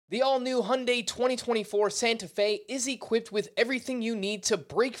The all-new Hyundai 2024 Santa Fe is equipped with everything you need to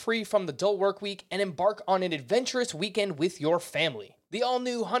break free from the dull work week and embark on an adventurous weekend with your family. The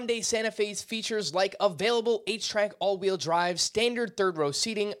all-new Hyundai Santa Fe's features like available H-Track all-wheel drive, standard third-row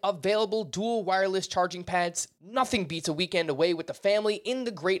seating, available dual wireless charging pads. Nothing beats a weekend away with the family in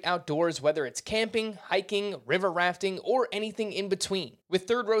the great outdoors, whether it's camping, hiking, river rafting, or anything in between. With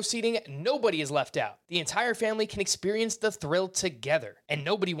third-row seating, nobody is left out. The entire family can experience the thrill together, and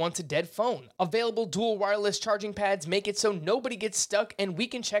nobody wants a dead phone. Available dual wireless charging pads make it so nobody gets stuck, and we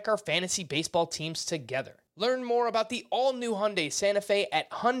can check our fantasy baseball teams together. Learn more about the all-new Hyundai Santa Fe at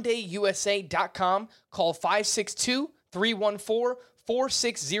HyundaiUSA.com. Call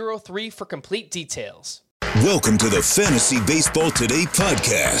 562-314-4603 for complete details. Welcome to the Fantasy Baseball Today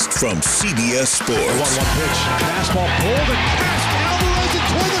podcast from CBS Sports. 1-1 pitch, fastball pulled and passed. Alvarez and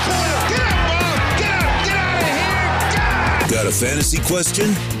toward the corner. Get out, Bob! Get out of here! Got a fantasy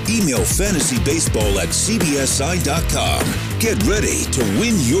question? Email fantasybaseball@cbsi.com. Get ready to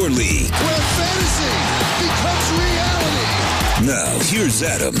win your league. Where fantasy becomes reality. Now, here's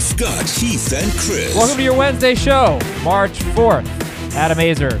Adam, Scott, Heath, and Chris. Welcome to your Wednesday show, March 4th. Adam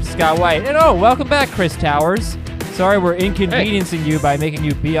Azer, Scott White, and welcome back, Chris Towers. Sorry we're inconveniencing you by making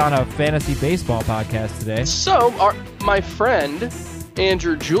you be on a fantasy baseball podcast today. So, my friend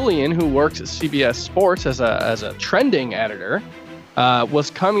Andrew Julian, who works at CBS Sports as a trending editor, was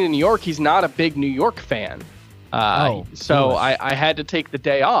coming to New York. He's not a big New York fan, so I had to take the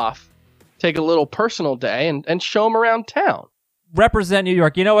day off, take a little personal day, and show him around town. Represent New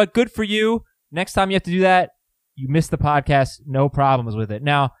York. You know what? Good for you. Next time you have to do that, you missed the podcast, no problems with it.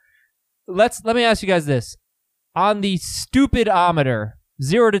 Now, let me ask you guys this. On the stupid-ometer,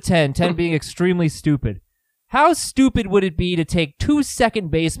 0 to 10, 10 being extremely stupid, how stupid would it be to take 2 second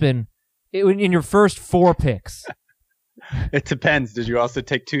basemen in your first 4 picks? It depends. Did you also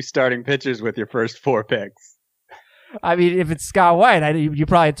take 2 starting pitchers with your first 4 picks? I mean, if it's Scott White, you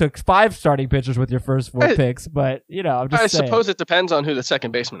probably took 5 starting pitchers with your first 4 picks, but, I'm just saying. I suppose it depends on who the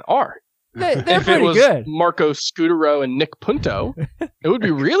second basemen are. They're if pretty it was good. Marco Scutaro and Nick Punto, it would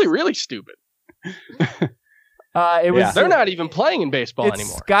be really, really stupid. They're not even playing in baseball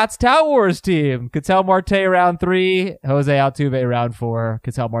anymore. Scott's Tout Wars team. Ketel Marte round 3, Jose Altuve round 4.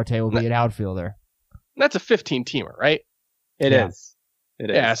 Ketel Marte will be an outfielder. That's a 15-teamer, right? It is.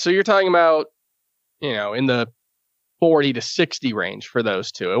 Yeah, so you're talking about, in the 40 to 60 range for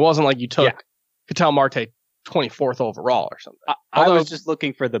those two. It wasn't like you took Ketel Marte 24th overall or something. I was just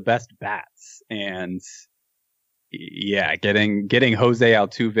looking for the best bats, and getting Jose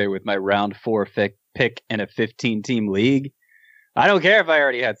Altuve with my round 4 pick in a 15-team league. I don't care if I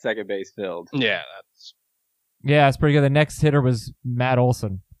already had second base filled. Yeah, it's pretty good. The next hitter was Matt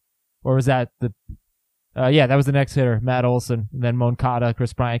Olson, or was that that was the next hitter, Matt Olson, and then Moncada,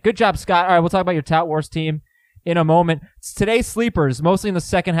 Chris Bryant. Good job, Scott. All right, we'll talk about your Tout Wars team in a moment. It's today's sleepers, mostly in the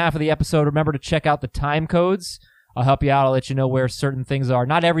second half of the episode. Remember to check out the time codes. I'll help you out. I'll let you know where certain things are.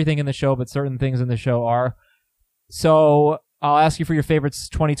 Not everything in the show, but certain things in the show are. So I'll ask you for your favorites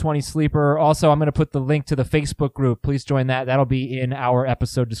 2020 sleeper. Also, I'm going to put the link to the Facebook group. Please join that. That'll be in our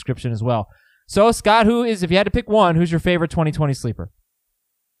episode description as well. So, Scott, if you had to pick one, who's your favorite 2020 sleeper?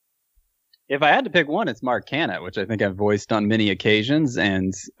 If I had to pick one, it's Mark Canha, which I think I've voiced on many occasions.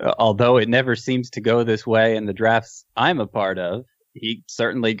 And although it never seems to go this way in the drafts I'm a part of, he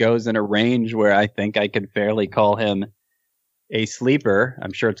certainly goes in a range where I think I could fairly call him a sleeper.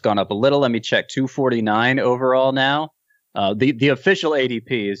 I'm sure it's gone up a little. Let me check. 249 overall now. The official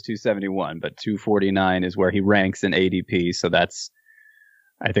ADP is 271, but 249 is where he ranks in ADP. So that's,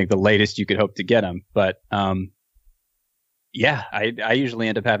 I think, the latest you could hope to get him. But I usually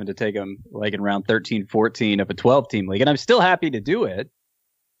end up having to take him like in round 13, 14 of a 12-team league. And I'm still happy to do it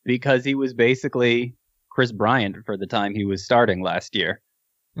because he was basically Chris Bryant for the time he was starting last year.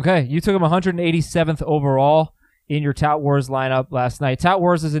 Okay, you took him 187th overall in your Tout Wars lineup last night. Tout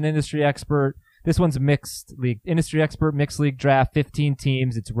Wars is an industry expert. This one's mixed league. Industry expert, mixed league draft, 15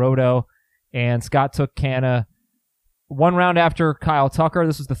 teams. It's Roto. And Scott took Canha 1 round after Kyle Tucker.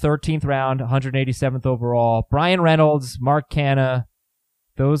 This was the 13th round, 187th overall. Brian Reynolds, Mark Canha.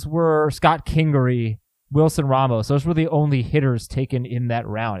 Those were Scott Kingery, Wilson Ramos. Those were the only hitters taken in that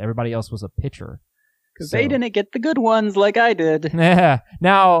round. Everybody else was a pitcher. Because they didn't get the good ones like I did. Yeah.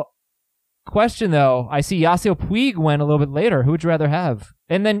 Now, question though, I see Yasiel Puig went a little bit later. Who would you rather have?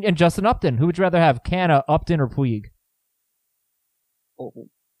 And Justin Upton. Who would you rather have, Canha, Upton, or Puig?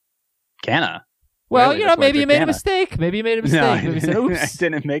 Canha. Well, really, maybe you made a mistake. Maybe you made a mistake. No, maybe you said, oops. I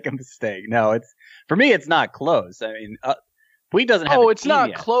didn't make a mistake. No, for me, it's not close. I mean, Puig doesn't have it's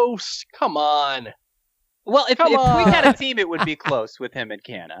not close. Come on. Well, if Come Puig had a on. team, it would be close with him and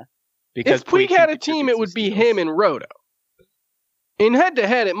Canna. Because If Puig can had a contribute team, it some would be steals. him and Roto. In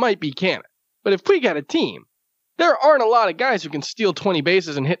head-to-head, it might be Canna. But if Puig had a team, there aren't a lot of guys who can steal 20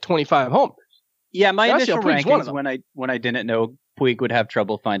 bases and hit 25 homers. Yeah, my Yasiel initial Puig's one of rankings them. when I didn't know Puig would have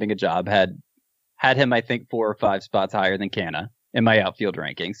trouble finding a job had him, I think, 4 or 5 spots higher than Canna in my outfield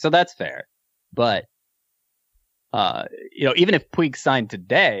rankings. So that's fair. But even if Puig signed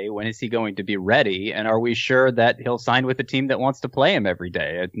today, when is he going to be ready? And are we sure that he'll sign with a team that wants to play him every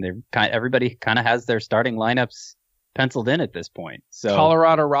day? Everybody kind of has their starting lineups penciled in at this point. So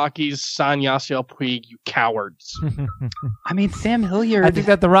Colorado Rockies, sign Yasiel Puig, you cowards. I mean, Sam Hilliard. I think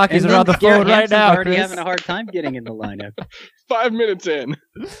that the Rockies and are on the then Garrett phone right Hampson's now, already Chris. having a hard time getting in the lineup. 5 minutes in.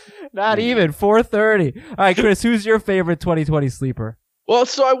 Not even 4:30. All right, Chris, who's your favorite 2020 sleeper? Well,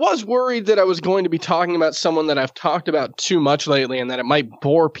 so I was worried that I was going to be talking about someone that I've talked about too much lately and that it might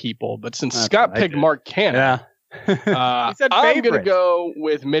bore people. But since That's Scott what I picked did. Mark Canna, Yeah. He said I'm going to favorite. go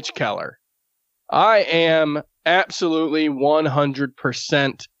with Mitch Keller. I am absolutely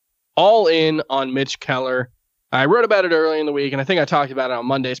 100% all in on Mitch Keller. I wrote about it early in the week, and I think I talked about it on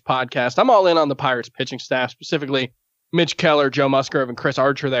Monday's podcast. I'm all in on the Pirates pitching staff, specifically Mitch Keller, Joe Musgrove, and Chris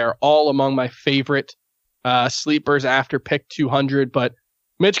Archer. They are all among my favorite sleepers after pick 200. But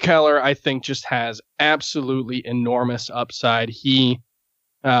Mitch Keller, I think, just has absolutely enormous upside. He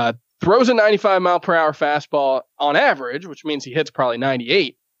throws a 95-mile-per-hour fastball on average, which means he hits probably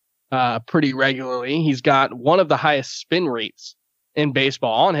 98 pretty regularly. He's got one of the highest spin rates in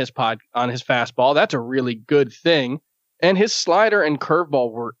baseball on his fastball. That's a really good thing. And his slider and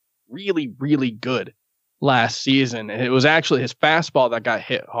curveball were really, really good last season. It was actually his fastball that got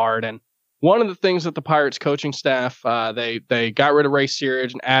hit hard. And one of the things that the Pirates coaching staff, they got rid of Ray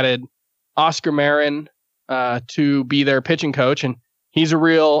Searage and added Oscar Marin to be their pitching coach. And he's a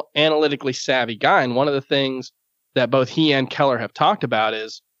real analytically savvy guy. And one of the things that both he and Keller have talked about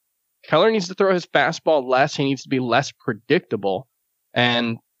is Keller needs to throw his fastball less. He needs to be less predictable.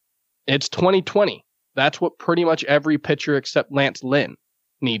 And it's 2020. That's what pretty much every pitcher except Lance Lynn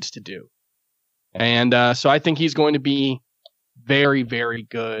needs to do. And so I think he's going to be very, very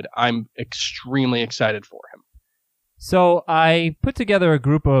good. I'm extremely excited for him. So I put together a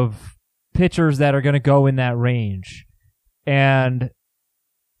group of pitchers that are going to go in that range. And,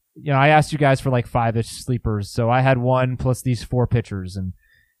 I asked you guys for like 5-ish sleepers. So I had one plus these 4 pitchers. And,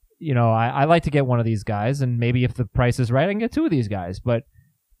 I like to get one of these guys. And maybe if the price is right, I can get 2 of these guys. But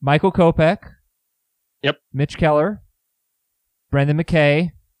Michael Kopech. Yep. Mitch Keller. Brendan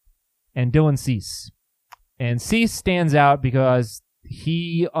McKay. And Dylan Cease. And Cease stands out because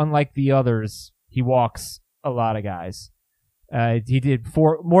he, unlike the others, he walks a lot of guys. He did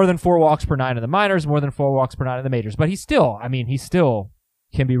more than 4 walks per 9 in the minors, more than 4 walks per 9 in the majors. But he still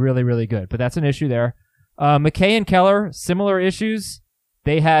can be really, really good. But that's an issue there. McKay and Keller, similar issues.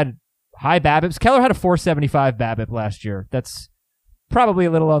 They had high BABIPs. Keller had a 475 BABIP last year. That's probably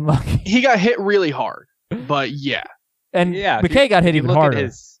a little unlucky. He got hit really hard, but yeah. And Yeah, McKay got hit even harder.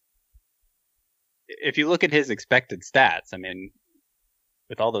 If you look at his expected stats, I mean,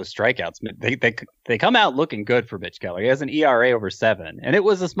 with all those strikeouts, they come out looking good for Mitch Keller. He has an ERA over 7, and it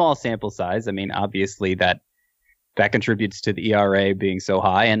was a small sample size. I mean, obviously that contributes to the ERA being so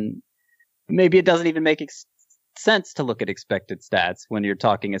high, and maybe it doesn't even make sense to look at expected stats when you're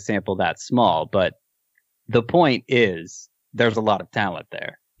talking a sample that small. But the point is, there's a lot of talent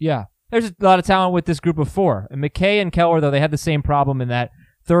there. Yeah, there's a lot of talent with this group of 4. And McKay and Keller, though, they had the same problem in that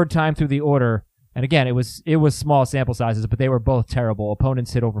third time through the order. And again, it was small sample sizes, but they were both terrible.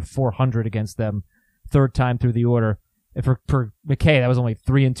 Opponents hit over 400 against them third time through the order. And for McKay, that was only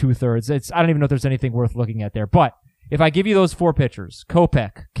 3 2/3. I don't even know if there's anything worth looking at there. But if I give you those 4 pitchers,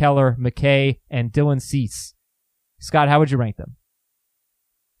 Kopech, Keller, McKay, and Dylan Cease, Scott, how would you rank them?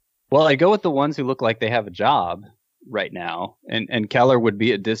 Well, I go with the ones who look like they have a job right now. And Keller would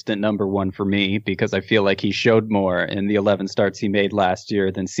be a distant number 1 for me because I feel like he showed more in the 11 starts he made last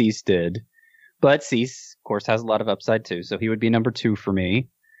year than Cease did. But Cease, of course, has a lot of upside too, so he would be number 2 for me.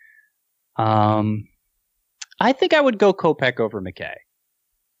 I think I would go Kopech over McKay.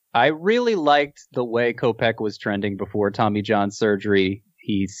 I really liked the way Kopech was trending before Tommy John surgery.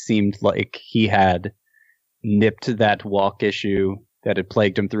 He seemed like he had nipped that walk issue that had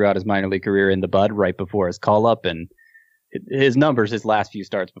plagued him throughout his minor league career in the bud right before his call-up, and his numbers, his last few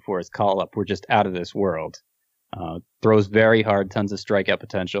starts before his call-up, were just out of this world. Throws very hard, tons of strikeout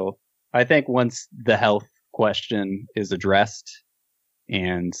potential. I think once the health question is addressed,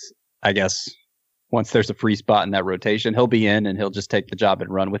 and I guess once there's a free spot in that rotation, he'll be in and he'll just take the job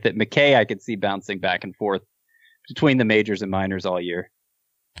and run with it. McKay, I could see bouncing back and forth between the majors and minors all year.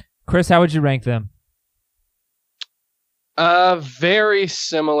 Chris, how would you rank them? Very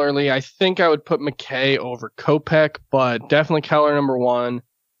similarly. I think I would put McKay over Kopech, but definitely Keller number one.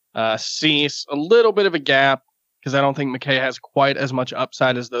 Cease, a little bit of a gap because I don't think McKay has quite as much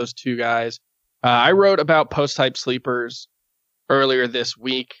upside as those two guys. I wrote about post-type sleepers earlier this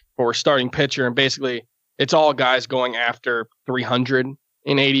week for starting pitcher, and basically it's all guys going after 300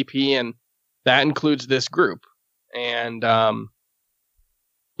 in ADP, and that includes this group. And,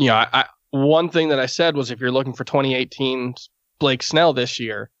 one thing that I said was if you're looking for 2018's Blake Snell this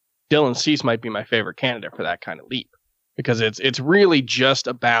year, Dylan Cease might be my favorite candidate for that kind of leap because it's really just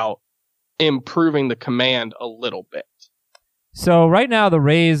about improving the command a little bit. So right now the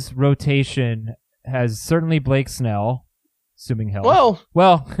Rays rotation has certainly Blake Snell, assuming health.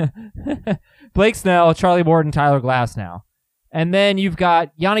 Well, Blake Snell, Charlie Morton, Tyler Glasnow. And then you've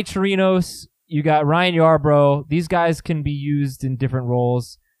got Yanni Chirinos, you got Ryan Yarbrough. These guys can be used in different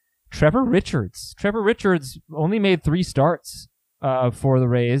roles. Trevor Richards only made 3 starts for the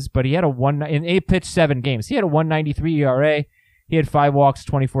Rays, but he had in 8 pitched 7 games. He had a 1.93 ERA. He had 5 walks,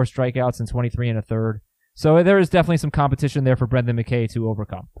 24 strikeouts, and 23 1/3. So there is definitely some competition there for Brendan McKay to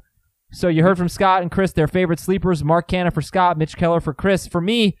overcome. So you heard from Scott and Chris, their favorite sleepers. Mark Canha for Scott, Mitch Keller for Chris. For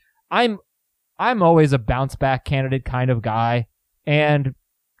me, I'm always a bounce back candidate kind of guy, and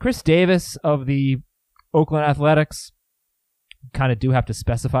Chris Davis of the Oakland Athletics. Kind of do have to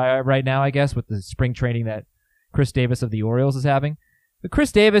specify right now, I guess, with the spring training that Chris Davis of the Orioles is having. But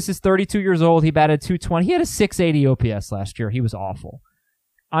Chris Davis is 32 years old. He batted .220. He had a .680 OPS last year. He was awful.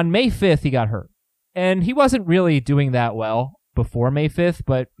 On May 5th, he got hurt. And he wasn't really doing that well before May 5th,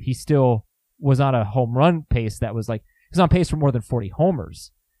 but he still was on a home run pace that was like, he was on pace for more than 40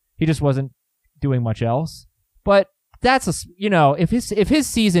 homers. He just wasn't doing much else. But that's if his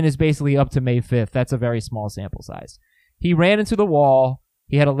season is basically up to May 5th, that's a very small sample size. He ran into the wall.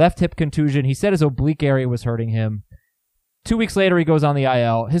 He had a left hip contusion. He said his oblique area was hurting him. 2 weeks later, he goes on the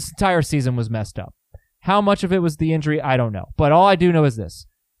IL. His entire season was messed up. How much of it was the injury? I don't know. But all I do know is this.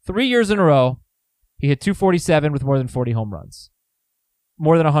 3 years in a row, he hit .247 with more than 40 home runs.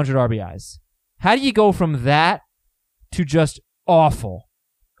 More than 100 RBIs. How do you go from that to just awful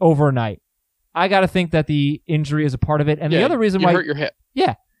overnight? I got to think that the injury is a part of it. And the other reason why... You hurt your hip.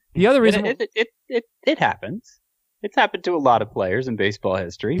 Yeah. The other reason... It happens. It's happened to a lot of players in baseball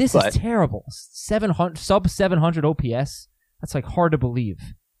history. This is terrible. 700 sub 700 OPS. That's like hard to believe.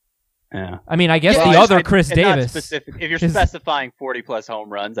 Yeah. I mean, I guess the other Chris Davis. If you're specifying 40 plus home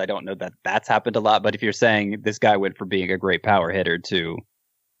runs, I don't know that that's happened a lot. But if you're saying this guy went from being a great power hitter to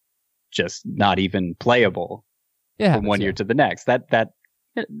just not even playable from one year to the next, there have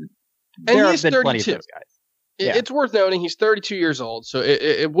been plenty of those guys. It's worth noting he's 32 years old, so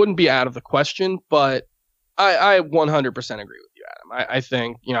it wouldn't be out of the question, but I 100% agree with you, Adam.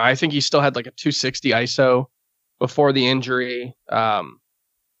 I think he still had like a 260 ISO before the injury.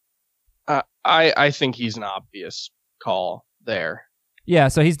 I think he's an obvious call there. Yeah,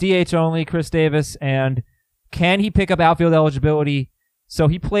 so he's DH only, Chris Davis, and can he pick up outfield eligibility? So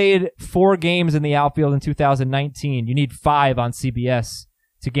he played 4 games in the outfield in 2019. You need 5 on CBS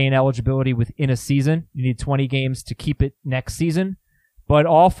to gain eligibility within a season. You need 20 games to keep it next season. But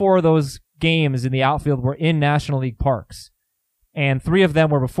all 4 of those games in the outfield were in National League parks. And 3 of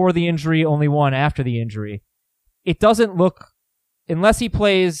them were before the injury, only 1 after the injury. It doesn't look, unless he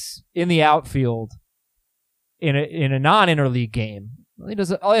plays in the outfield in a non-interleague game,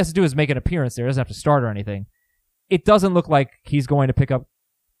 all he has to do is make an appearance there. He doesn't have to start or anything. It doesn't look like he's going to pick up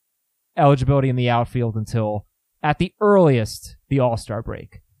eligibility in the outfield until, at the earliest, the All-Star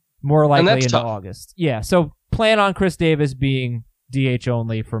break. More likely into August. Yeah, so plan on Chris Davis being DH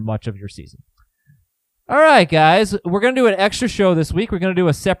only for much of your season. All right, guys. We're going to do an extra show this week. We're going to do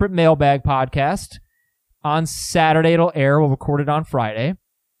a separate mailbag podcast. On Saturday, it'll air. We'll record it on Friday.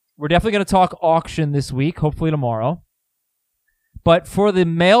 We're definitely going to talk auction this week, hopefully tomorrow. But for the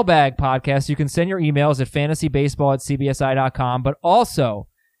mailbag podcast, you can send your emails at fantasybaseball@cbsi.com. But also,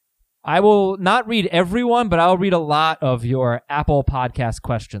 I will not read everyone, but I'll read a lot of your Apple Podcast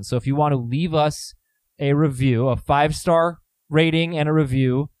questions. So if you want to leave us a review, a 5-star rating and a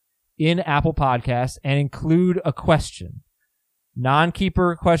review in Apple Podcasts, and include a question.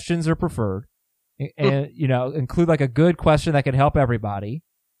 Non-keeper questions are preferred. And, include like a good question that can help everybody.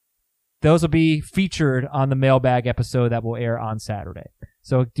 Those will be featured on the mailbag episode that will air on Saturday.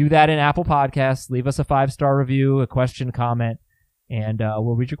 So do that in Apple Podcasts. Leave us a 5-star review, a question, comment, and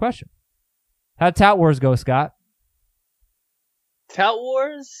we'll read your question. How'd Tout Wars go, Scott? Tout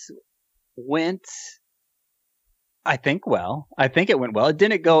Wars went, I think it went well. It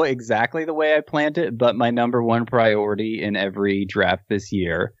didn't go exactly the way I planned it, but my number one priority in every draft this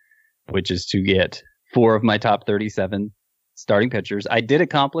year, which is to get 4 of my top 37 starting pitchers. I did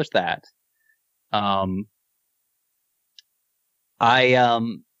accomplish that. And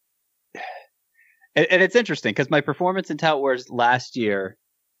it's interesting because my performance in Tout Wars last year,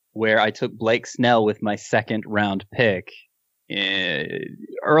 where I took Blake Snell with my second round pick,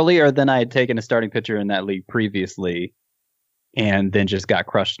 earlier than I had taken a starting pitcher in that league previously, and then just got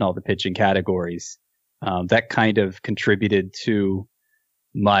crushed in all the pitching categories. That kind of contributed to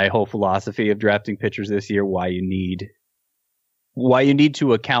my whole philosophy of drafting pitchers this year. Why you need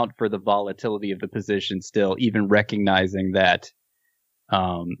to account for the volatility of the position still, even recognizing that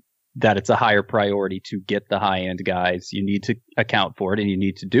that it's a higher priority to get the high end guys. You need to account for it, and you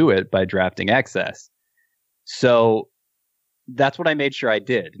need to do it by drafting excess. So that's what I made sure I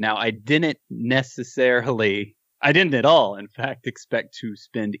did. Now, I didn't at all, in fact, expect to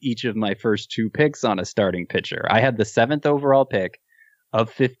spend each of my first 2 picks on a starting pitcher. I had the 7th overall pick of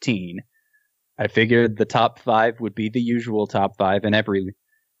 15. I figured the top 5 would be the usual top 5 in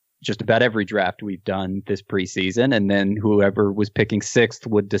just about every draft we've done this preseason. And then whoever was picking 6th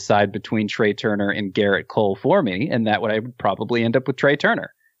would decide between Trey Turner and Garrett Cole for me. And I would probably end up with Trey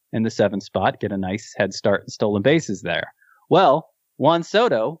Turner in the 7th spot, get a nice head start in stolen bases there. Well, Juan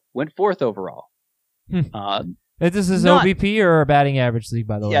Soto went 4th overall. This is OBP or a batting average league,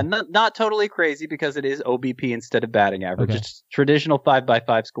 by the way? Yeah, not totally crazy because it is OBP instead of batting average. Okay. It's traditional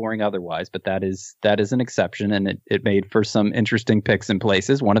 5x5 scoring otherwise, but that is an exception, and it made for some interesting picks in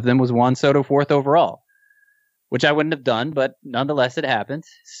places. One of them was Juan Soto 4th overall, which I wouldn't have done, but nonetheless it happened.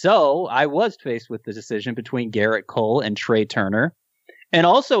 So I was faced with the decision between Garrett Cole and Trey Turner, and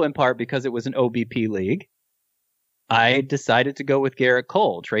also in part because it was an OBP league, I decided to go with Garrett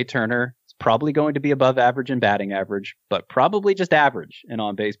Cole. Trey Turner probably going to be above average in batting average, but probably just average in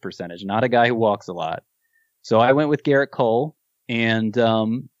on-base percentage, not a guy who walks a lot. So I went with Garrett Cole, and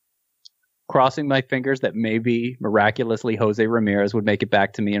crossing my fingers that maybe miraculously Jose Ramirez would make it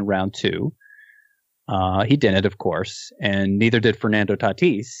back to me in round 2. He didn't, of course, and neither did Fernando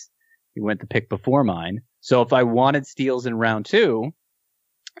Tatis. He went the pick before mine. So if I wanted steals in round 2,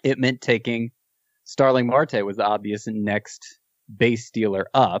 it meant taking Starling Marte was the obvious next base stealer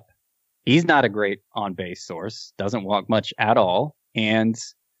up. He's not a great on-base source, doesn't walk much at all, and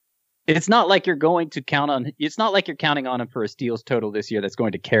it's not like you're counting on him for a steals total this year that's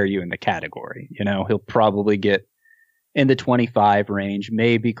going to carry you in the category. You know, he'll probably get in the 25 range,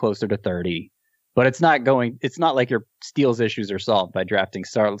 maybe closer to 30, but it's not like your steals issues are solved by drafting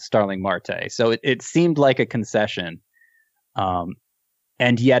Starling Marte. So it seemed like a concession.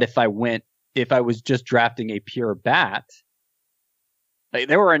 And yet if I was just drafting a pure bat,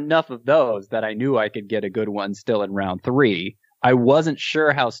 there were enough of those that I knew I could get a good one still in round 3. I wasn't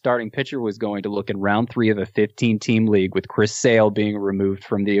sure how starting pitcher was going to look in round 3 of a 15-team league with Chris Sale being removed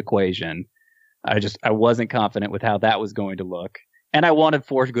from the equation. I wasn't confident with how that was going to look, and I wanted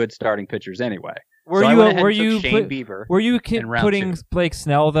 4 good starting pitchers anyway. Were you putting Blake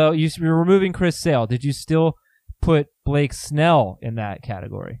Snell though? You were removing Chris Sale. Did you still put Blake Snell in that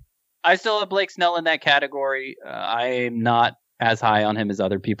category? I still have Blake Snell in that category. I am not as high on him as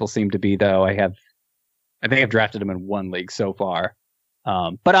other people seem to be, though. I think I've drafted him in 1 league so far.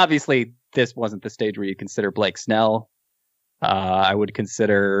 But obviously, this wasn't the stage where you consider Blake Snell. I would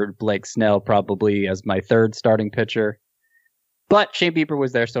consider Blake Snell probably as my 3rd starting pitcher. But Shane Bieber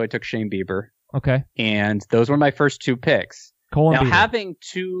was there, so I took Shane Bieber. Okay. And those were my first 2 picks. Now, Bieber. Having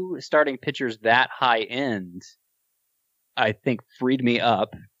 2 starting pitchers that high end, I think freed me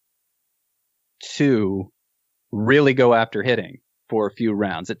up to really go after hitting for a few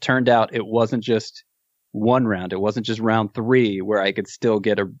rounds. It turned out it wasn't just 1 round. It wasn't just round 3 where I could still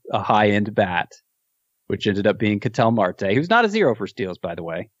get a high-end bat, which ended up being Ketel Marte, who's not a 0 for steals, by the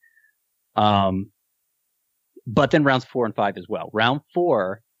way. But then rounds 4 and 5 as well. Round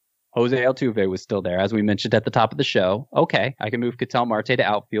 4, Jose Altuve was still there, as we mentioned at the top of the show. Okay, I can move Ketel Marte to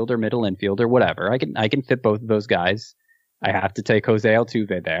outfield or middle infield or whatever. I can fit both of those guys. I have to take Jose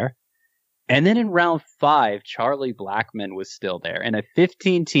Altuve there. And then in round 5, Charlie Blackmon was still there in a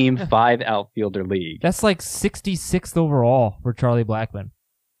 15-team 5 outfielder league. That's like 66th overall for Charlie Blackmon.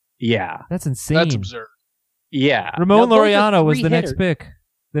 Yeah. That's insane. That's absurd. Yeah. Ramon Laureano was the next pick,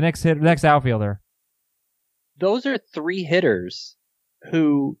 the next outfielder. Those are 3 hitters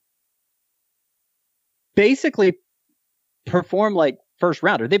who basically perform like first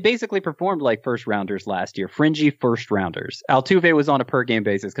rounder. They basically performed like first rounders last year, fringy first rounders. Altuve was on a per game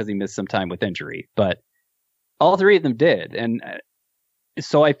basis because he missed some time with injury, but all 3 of them did. And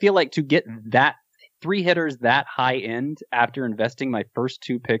so I feel like to get that 3 hitters that high end after investing my first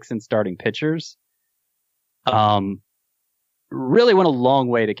 2 picks in starting pitchers, really went a long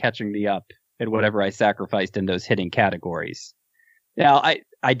way to catching me up at whatever I sacrificed in those hitting categories. Now,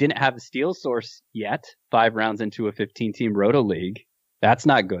 I didn't have a steal source yet, 5 rounds into a 15-team Roto League. That's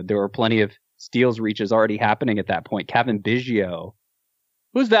not good. There were plenty of steals reaches already happening at that point. Kevin Biggio,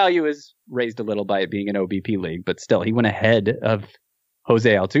 whose value is raised a little by it being an OBP league, but still, he went ahead of Jose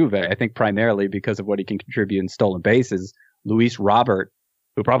Altuve, I think primarily because of what he can contribute in stolen bases. Luis Robert,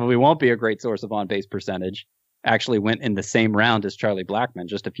 who probably won't be a great source of on-base percentage, actually went in the same round as Charlie Blackmon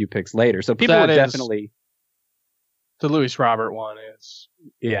just a few picks later. So people are definitely... The Luis Robert one is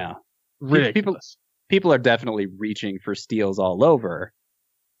ridiculous. People are definitely reaching for steals all over.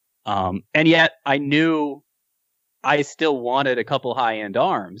 And yet I knew I still wanted a couple high-end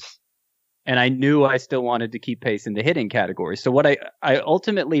arms. And I knew I still wanted to keep pace in the hitting category. So what I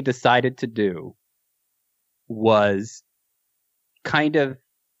ultimately decided to do was kind of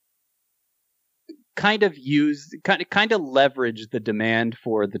leverage the demand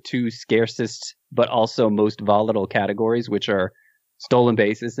for the two scarcest but also most volatile categories, which are stolen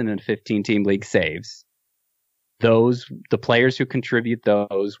bases and in 15-team league saves. The players who contribute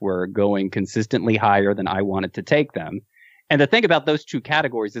those were going consistently higher than I wanted to take them. And the thing about those two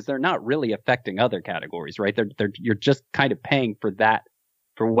categories is they're not really affecting other categories, right? You're just kind of paying for that,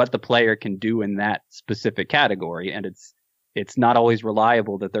 for what the player can do in that specific category. And it's not always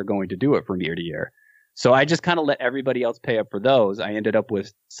reliable that they're going to do it from year to year. So I just kind of let everybody else pay up for those. I ended up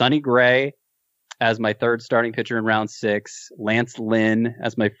with Sonny Gray as my 3rd starting pitcher in round 6, Lance Lynn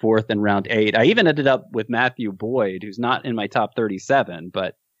as my 4th in round 8. I even ended up with Matthew Boyd, who's not in my top 37,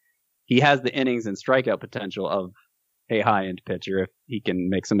 but he has the innings and strikeout potential of a high-end pitcher if he can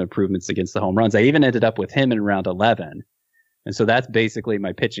make some improvements against the home runs. I even ended up with him in round 11. And so that's basically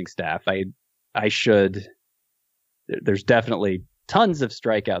my pitching staff. There's definitely tons of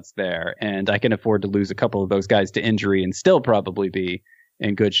strikeouts there, and I can afford to lose a couple of those guys to injury and still probably be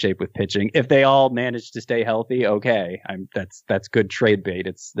in good shape with pitching. If they all manage to stay healthy, okay, that's good trade bait.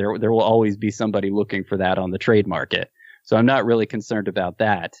 There will always be somebody looking for that on the trade market. So I'm not really concerned about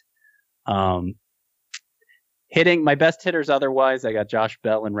that. Hitting my best hitters otherwise, I got Josh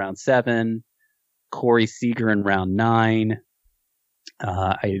Bell in round 7, Corey Seager in round 9.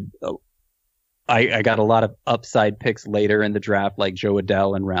 I got a lot of upside picks later in the draft, like Joe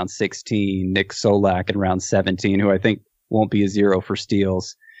Adell in round 16, Nick Solak in round 17, who I think won't be a 0 for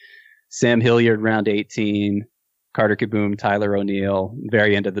steals. Sam Hilliard round 18, Carter Kieboom, Tyler O'Neill,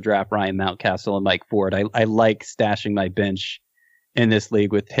 very end of the draft, Ryan Mountcastle and Mike Ford. I like stashing my bench in this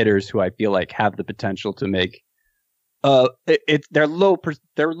league with hitters who I feel like have the potential to make they're low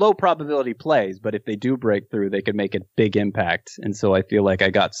probability plays, but if they do break through, they could make a big impact. And so I feel like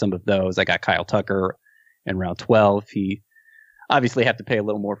I got some of those. I got Kyle Tucker in round 12. He obviously have to pay a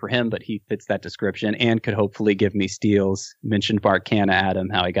little more for him, but he fits that description and could hopefully give me steals. Mentioned Mark Canha, Adam,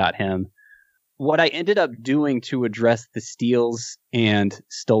 how I got him. What I ended up doing to address the steals and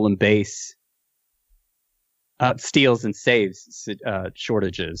stolen base, steals and saves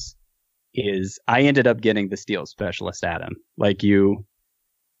shortages is I ended up getting the steal specialist, Adam, like you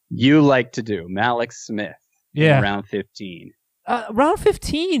like to do, Malik Smith in round 15. Round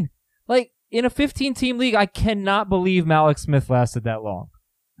 15? Like, in a 15-team league, I cannot believe Malik Smith lasted that long.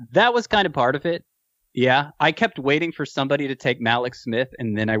 That was kind of part of it. Yeah, I kept waiting for somebody to take Malik Smith,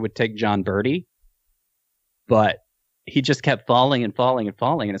 and then I would take John Birdie. But he just kept falling and falling and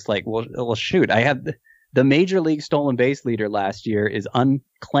falling, and it's like, well shoot, I had the Major League stolen base leader last year is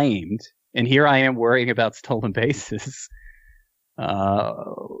unclaimed, and here I am worrying about stolen bases.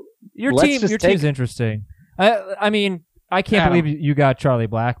 Your team's interesting. I mean, I can't believe you got Charlie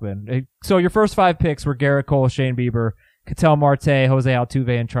Blackmon. So your first 5 picks were Garrett Cole, Shane Bieber, Ketel Marte, Jose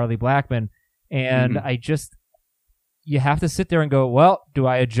Altuve, and Charlie Blackmon. And you have to sit there and go, well, do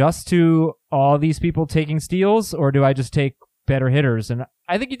I adjust to all these people taking steals, or do I just take better hitters? And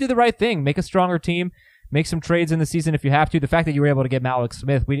I think you do the right thing. Make a stronger team. Make some trades in the season if you have to. The fact that you were able to get Malik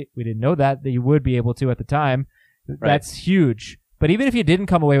Smith, we didn't know that you would be able to at the time. Right. That's huge. But even if you didn't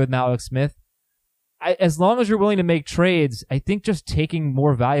come away with Malik Smith, as long as you're willing to make trades, I think just taking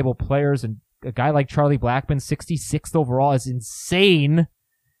more valuable players, and a guy like Charlie Blackmon, 66th overall, is insane.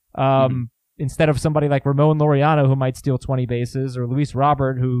 Instead of somebody like Ramon Laureano, who might steal 20 bases, or Luis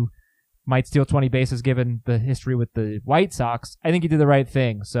Robert, who might steal 20 bases given the history with the White Sox, I think you did the right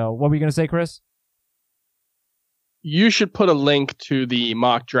thing. So what were you going to say, Chris? You should put a link to the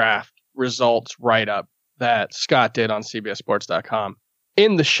mock draft results write-up that Scott did on CBSSports.com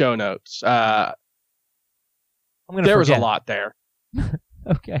in the show notes. There was a lot there.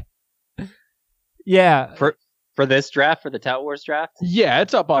 Okay. Yeah. For this draft, for the Tout Wars draft? Yeah,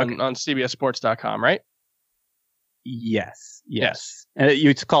 it's up on CBSSports.com, right? Yes.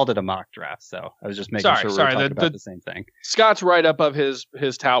 You called it a mock draft, so I was just making sure we were talking about the same thing. Scott's right up of his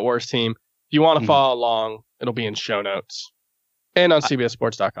Tout Wars team. If you want to follow along, it'll be in show notes and on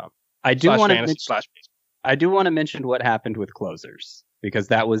CBSSports.com. I do want to mention what happened with closers, because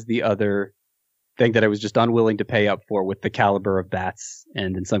that was the other thing that I was just unwilling to pay up for with the caliber of bats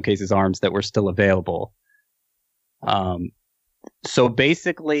and in some cases arms that were still available. So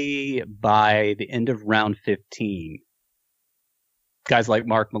basically, by the end of round 15, guys like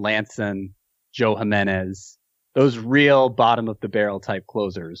Mark Melancon, Joe Jimenez, those real bottom of the barrel type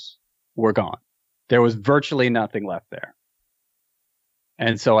closers were gone. There was virtually nothing left there.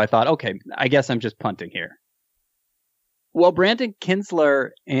 And so I thought, okay, I guess I'm just punting here. Well, Brandon Kinsler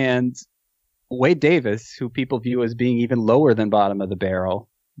and Wade Davis, who people view as being even lower than bottom of the barrel,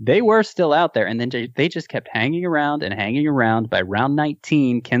 they were still out there. And then they just kept hanging around and hanging around. By round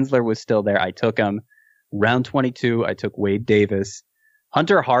 19, Kinsler was still there. I took him. Round 22, I took Wade Davis.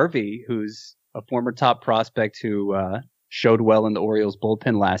 Hunter Harvey, who's a former top prospect who showed well in the Orioles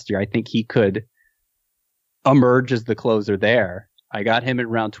bullpen last year. I think he could emerge as the closer there. I got him at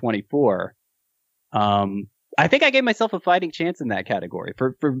round 24. I think I gave myself a fighting chance in that category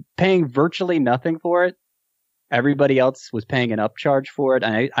for paying virtually nothing for it. Everybody else was paying an upcharge for it,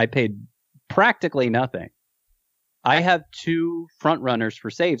 and I paid practically nothing. I have two front runners for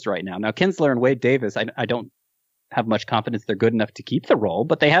saves right now. Now, Kinsler and Wade Davis, I don't have much confidence they're good enough to keep the role,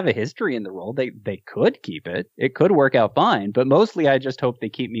 but they have a history in the role. They could keep it. It could work out fine, but mostly I just hope they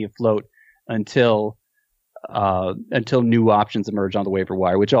keep me afloat until new options emerge on the waiver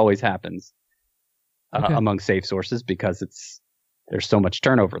wire, which always happens among safe sources because there's so much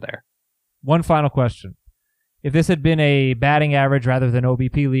turnover there. One final question. If this had been a batting average rather than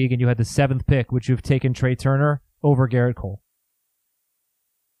OBP league and you had the 7th pick, would you have taken Trey Turner over Garrett Cole?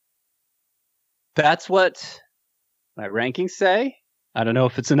 That's what my rankings say. I don't know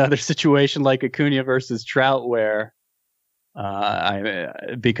if it's another situation like Acuna versus Trout where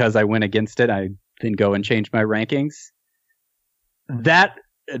because I went against it, I then go and change my rankings. That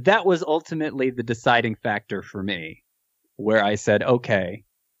was ultimately the deciding factor for me, where I said, okay,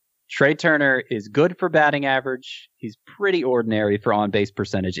 Trey Turner is good for batting average. He's pretty ordinary for on-base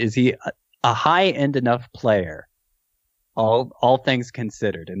percentage. Is he a high-end enough player, all things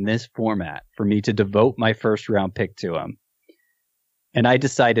considered, in this format for me to devote my first-round pick to him? And I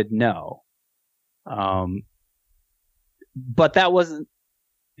decided no. But that wasn't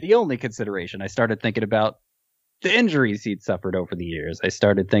the only consideration. I started thinking about the injuries he'd suffered over the years. I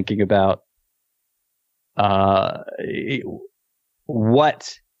started thinking about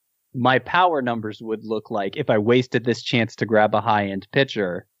what my power numbers would look like if I wasted this chance to grab a high-end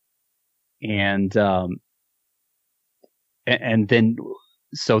pitcher, and then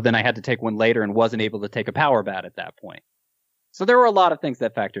I had to take one later and wasn't able to take a power bat at that point. So there were a lot of things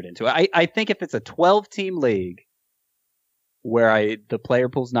that factored into it. I think if it's a 12-team league where the player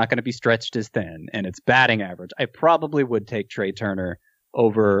pool's not going to be stretched as thin and it's batting average, I probably would take Trey Turner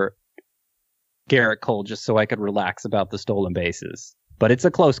over Garrett Cole just so I could relax about the stolen bases. But it's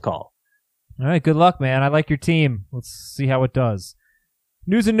a close call. All right, good luck, man. I like your team. Let's see how it does.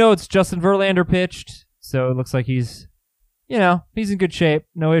 News and notes, Justin Verlander pitched, so it looks like he's in good shape.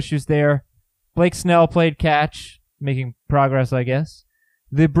 No issues there. Blake Snell played catch, making progress, I guess.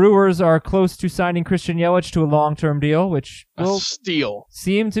 The Brewers are close to signing Christian Yelich to a long-term deal, which will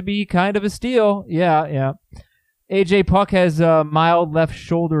seem to be kind of a steal. Yeah. AJ Puck has a mild left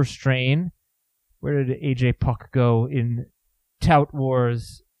shoulder strain. Where did AJ Puck go in Tout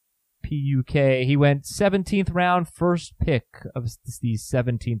Wars PUK? He went 17th round, first pick of the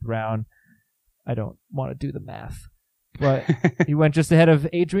 17th round. I don't want to do the math, but he went just ahead of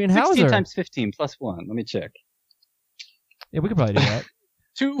Adrian Hauser. 16 times 15 plus 1. Let me check. Yeah, we could probably do that.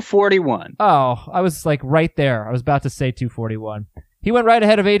 241. Oh, I was like right there. I was about to say 241. He went right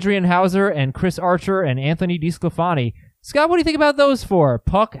ahead of Adrian Hauser and Chris Archer and Anthony DeSclafani. Scott, what do you think about those four?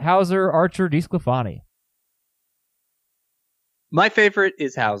 Puck, Hauser, Archer, DeSclafani. My favorite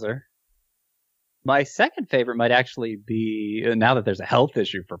is Hauser. My second favorite might actually be, now that there's a health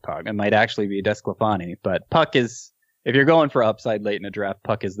issue for Puck, it might actually be DeSclafani. But Puck is, if you're going for upside late in a draft,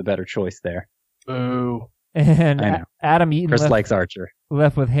 Puck is the better choice there. Boo. And Adam Eaton Chris likes Archer.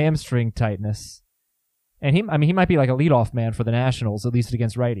 Left with hamstring tightness. And he might be like a leadoff man for the Nationals, at least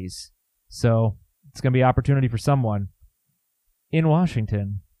against righties. So it's going to be an opportunity for someone in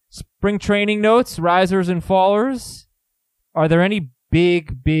Washington. Spring training notes, risers and fallers. Are there any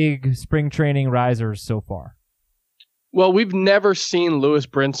big spring training risers so far? Well, we've never seen Lewis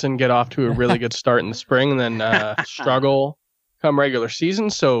Brinson get off to a really good start in the spring and then struggle come regular season.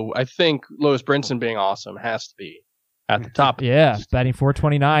 So I think Lewis Brinson being awesome has to be at the top. Yeah, batting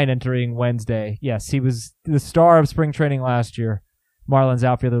 .429 entering Wednesday. Yes, he was the star of spring training last year. Marlins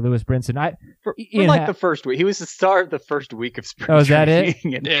outfielder Lewis Brinson. For like the first week, he was the star of the first week of spring. Oh, is that it?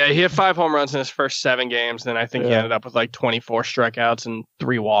 Yeah, he had 5 home runs in his first 7 games. Then I think he ended up with like 24 strikeouts and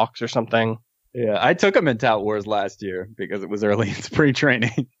 3 walks or something. Yeah, I took him in Tout Wars last year because it was early in spring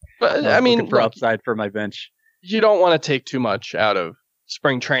training. But I mean, for upside for my bench. You don't want to take too much out of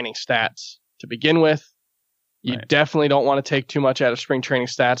spring training stats to begin with. You definitely don't want to take too much out of spring training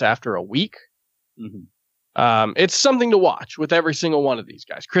stats after a week. Mm-hmm. It's something to watch with every single one of these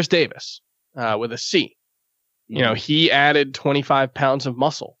guys. Chris Davis, with a C. You know, he added 25 pounds of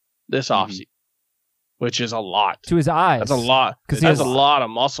muscle this offseason, which is a lot. To his eyes. That's a lot. That's a lot of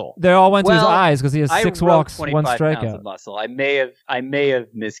muscle. They all went to his eyes because he has 6 walks, 1 strikeout. Of muscle. I may have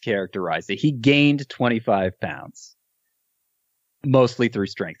mischaracterized it. He gained 25 pounds, mostly through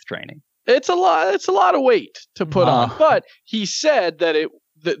strength training. It's a lot. It's a lot of weight to put on. But he said that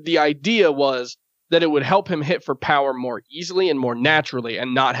the idea was that it would help him hit for power more easily and more naturally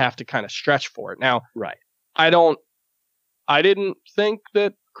and not have to kind of stretch for it. Now, I didn't think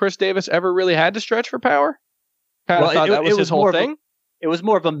that Chris Davis ever really had to stretch for power. I thought that was his whole thing. It was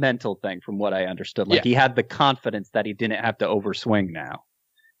more of a mental thing from what I understood. Like he had the confidence that he didn't have to overswing now.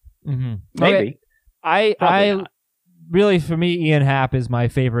 Mm-hmm. Maybe. Okay. I really, for me, Ian Happ is my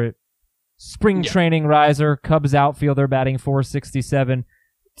favorite spring training riser. Cubs outfielder batting .467.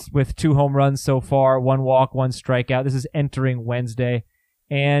 With 2 home runs so far, 1 walk, 1 strikeout. This is entering Wednesday.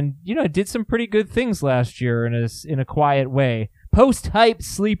 And, did some pretty good things last year in a quiet way. Post-hype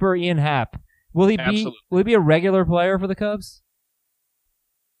sleeper Ian Happ. Will he be a regular player for the Cubs?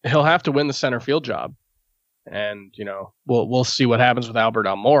 He'll have to win the center field job. And, we'll see what happens with Albert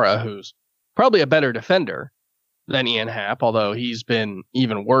Almora, who's probably a better defender than Ian Happ, although he's been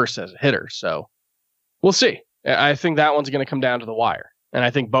even worse as a hitter. So we'll see. I think that one's going to come down to the wire. And I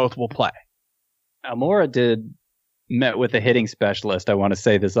think both will play. Almora met with a hitting specialist, I want to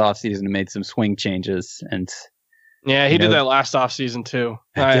say, this offseason and made some swing changes. And he did that last offseason too.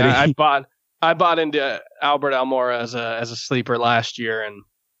 I bought into Albert Almora as a sleeper last year, and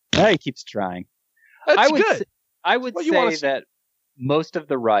he keeps trying. Good. I would say that most of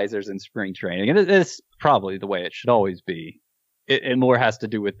the risers in spring training, and this is probably the way it should always be, it more has to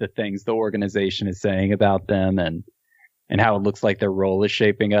do with the things the organization is saying about them and how it looks like their role is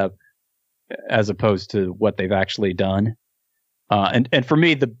shaping up as opposed to what they've actually done. And for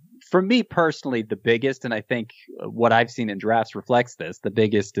me personally, the biggest, and I think what I've seen in drafts reflects this, the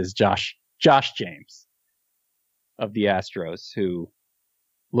biggest is Josh James of the Astros, who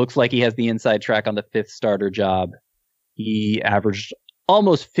looks like he has the inside track on the 5th starter job. He averaged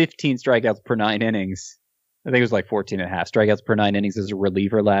almost 15 strikeouts per 9 innings. I think it was like 14 and a half strikeouts per 9 innings as a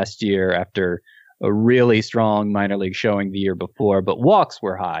reliever last year after a really strong minor league showing the year before, but walks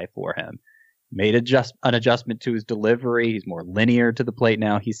were high for him. Made an adjustment to his delivery. He's more linear to the plate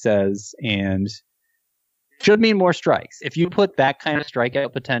now, he says, and should mean more strikes. If you put that kind of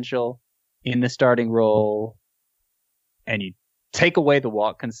strikeout potential in the starting role and you take away the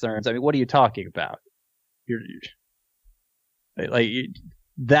walk concerns, I mean, what are you talking about?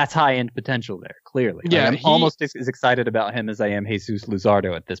 That's high-end potential there, clearly. Yeah, I'm almost as excited about him as I am Jesus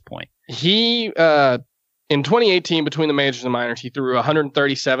Luzardo at this point. He, in 2018, between the majors and minors, he threw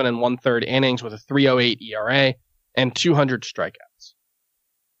 137 and 1/3 innings with a 3.08 ERA and 200 strikeouts.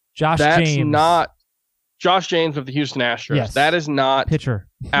 That's not Josh James of the Houston Astros. Yes. That is not pitcher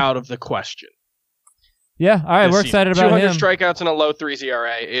out of the question. Yeah, all right, we're excited about 200 him. 200 strikeouts and a low 3s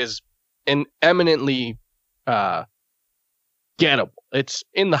ERA is an eminently gettable. It's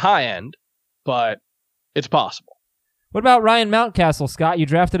in the high end, but it's possible. What about Ryan Mountcastle, Scott? You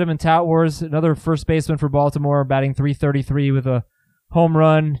drafted him in Tout Wars, another first baseman for Baltimore, batting .333 with a home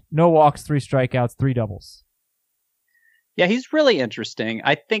run, no walks, 3 strikeouts, 3 doubles. Yeah, he's really interesting.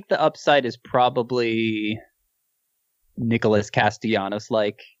 I think the upside is probably Nicholas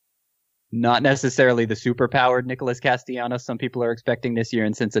Castellanos-like. Not necessarily the super-powered Nicholas Castellanos some people are expecting this year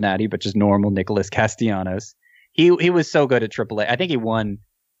in Cincinnati, but just normal Nicholas Castellanos. He was so good at AAA. I think he won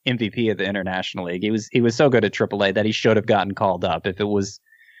MVP of the International League. He was so good at AAA that he should have gotten called up. If it was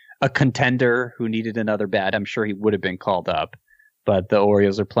a contender who needed another bat, I'm sure he would have been called up. But the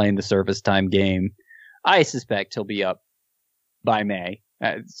Orioles are playing the service time game. I suspect he'll be up by May.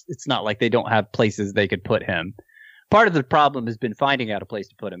 It's not like they don't have places they could put him. Part of the problem has been finding out a place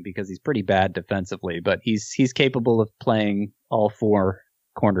to put him because he's pretty bad defensively, but he's capable of playing all 4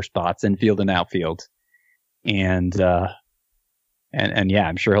 corner spots, infield and outfield. And yeah,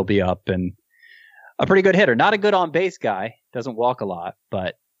 I'm sure he'll be up and a pretty good hitter. Not a good on base guy. Doesn't walk a lot,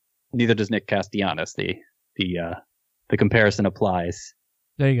 but neither does Nick Castellanos, the the comparison applies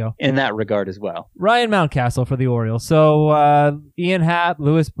There you go. in that regard as well. Ryan Mountcastle for the Orioles. So Ian Happ,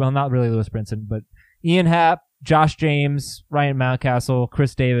 not really Lewis Brinson, but Ian Happ, Josh James, Ryan Mountcastle,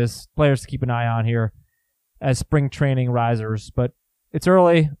 Chris Davis, players to keep an eye on here as spring training risers. But it's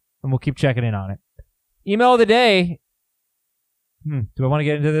early, and we'll keep checking in on it. Email of the day. Do I want to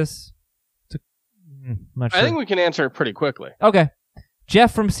get into this? I'm not sure. I think we can answer it pretty quickly. Okay.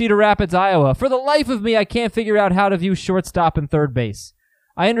 Jeff from Cedar Rapids, Iowa. For the life of me, I can't figure out how to view shortstop and third base.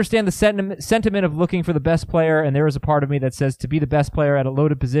 I understand the sentiment of looking for the best player, and there is a part of me that says to be the best player at a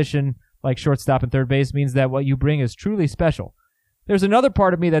loaded position like shortstop and third base means that what you bring is truly special. There's another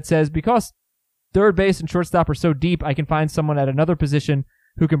part of me that says because third base and shortstop are so deep, I can find someone at another position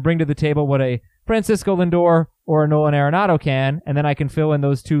who can bring to the table what a Francisco Lindor or a Nolan Arenado can, and then I can fill in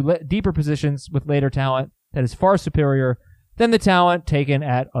those two deeper positions with later talent that is far superior than the talent taken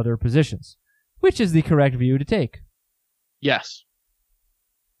at other positions. Which is the correct view to take? Yes.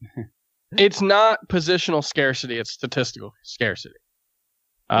 It's not positional scarcity, it's statistical scarcity.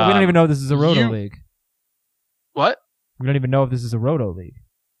 Well, we don't even know if this is a Roto League. What? We don't even know if this is a Roto League.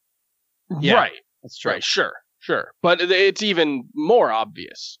 Yeah. Right. That's true. Right, sure. But it's even more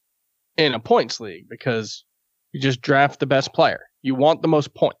obvious in a points league because you just draft the best player. You want the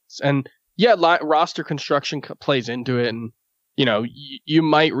most points. And yeah, roster construction plays into it. And, you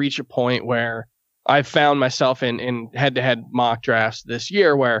might reach a point where I found myself in head-to-head mock drafts this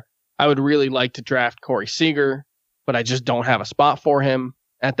year where I would really like to draft Corey Seager, but I just don't have a spot for him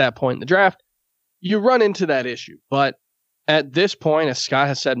at that point in the draft. You run into that issue. But at this point, as Scott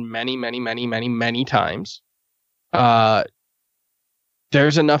has said many, many, many, many, many times,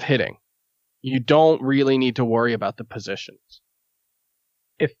 there's enough hitting. You don't really need to worry about the positions.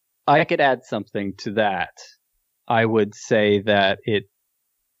 If I could add something to that, I would say that it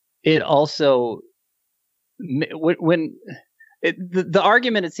also the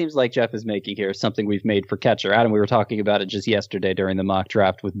argument it seems like Jeff is making here is something we've made for catcher. Adam, we were talking about it just yesterday during the mock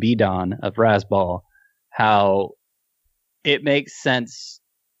draft with B-Don of Razzball, how it makes sense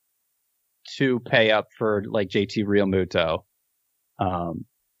to pay up for like JT Realmuto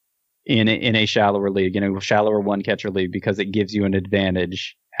in a shallower league, shallower one catcher league, because it gives you an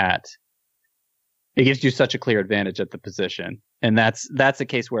advantage it gives you such a clear advantage at the position. And that's a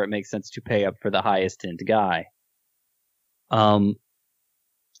case where it makes sense to pay up for the highest end guy. And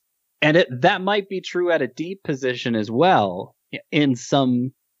that might be true at a deep position as well in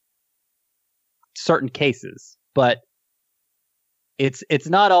some certain cases, but it's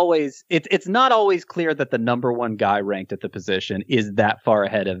not always clear that the number one guy ranked at the position is that far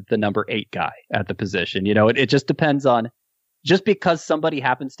ahead of the number 8 guy at the position. It just depends on, just because somebody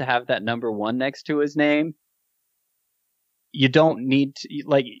happens to have that number 1 next to his name, you don't need to,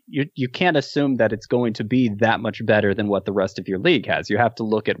 you can't assume that it's going to be that much better than what the rest of your league has. You have to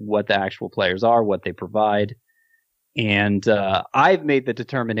look at what the actual players are, what they provide. And I've made the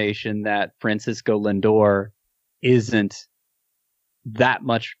determination that Francisco Lindor isn't that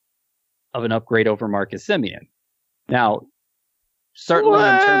much of an upgrade over Marcus Semien. Now, certainly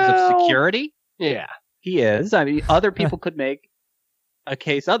in terms of security, yeah, he is. I mean, other people could make a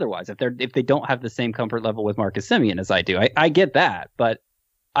case otherwise if they don't have the same comfort level with Marcus Semien as I do. I get that, but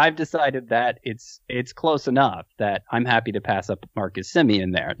I've decided that it's close enough that I'm happy to pass up Marcus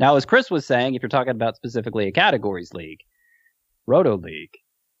Semien there. Now, as Chris was saying, if you're talking about specifically a categories league, Roto League,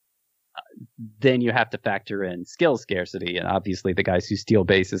 then you have to factor in skill scarcity, and obviously the guys who steal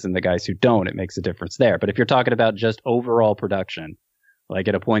bases and the guys who don't, it makes a difference there. But if you're talking about just overall production, like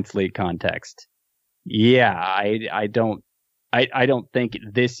in a points league context, yeah, I don't think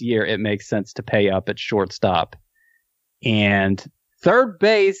this year it makes sense to pay up at shortstop. And third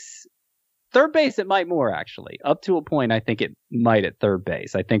base it might more, actually. Up to a point, I think it might at third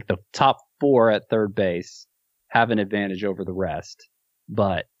base. I think the top 4 at third base have an advantage over the rest.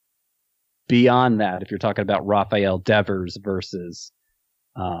 But beyond that, if you're talking about Rafael Devers versus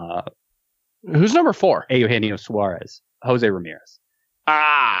who's number 4? Eugenio Suarez, Jose Ramirez.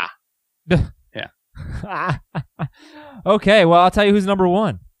 Okay, well, I'll tell you who's number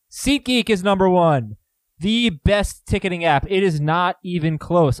 1. SeatGeek is number 1. The best ticketing app. It is not even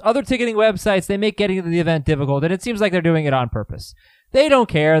close. Other ticketing websites, they make getting to the event difficult, and it seems like they're doing it on purpose. They don't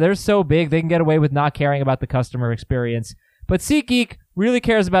care. They're so big, they can get away with not caring about the customer experience. But SeatGeek really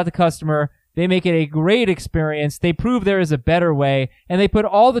cares about the customer. They make it a great experience. They prove there is a better way, and they put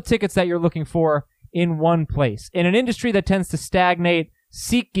all the tickets that you're looking for in one place. In an industry that tends to stagnate,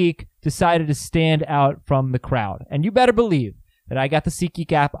 SeatGeek decided to stand out from the crowd. And you better believe that I got the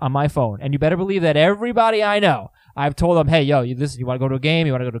SeatGeek app on my phone. And you better believe that everybody I know, I've told them, hey, yo, you want to go to a game?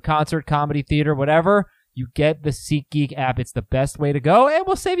 You want to go to a concert, comedy, theater, whatever? you get the SeatGeek app. It's the best way to go, and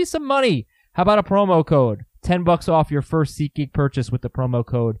we'll save you some money. How about a promo code? $10 off your first SeatGeek purchase with the promo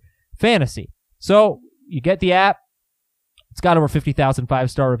code FANTASY. So you get the app. It's got over 50,000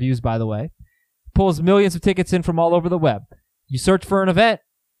 5-star reviews, by the way. Pulls millions of tickets in from all over the web. You search for an event.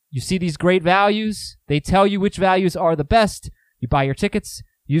 You see these great values. They tell you which values are the best. You buy your tickets.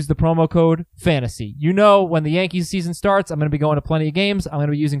 Use the promo code FANTASY. You know when the Yankees season starts, I'm going to be going to plenty of games. I'm going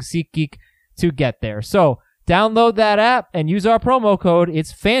to be using SeatGeek to get there. So download that app and use our promo code.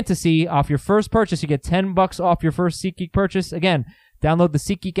 It's FANTASY off your first purchase. You get $10 off your first SeatGeek purchase. Again, download the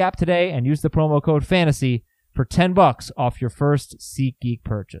SeatGeek app today and use the promo code FANTASY for $10 off your first SeatGeek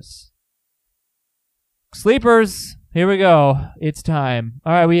purchase. Sleepers, here we go. It's time.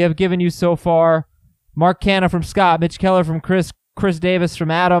 All right, we have given you so far Mark Canha from Scott, Mitch Keller from Chris Davis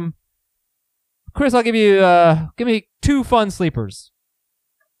from Adam. Chris, I'll give me 2 fun sleepers.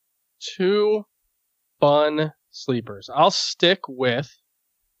 2 fun sleepers. I'll stick with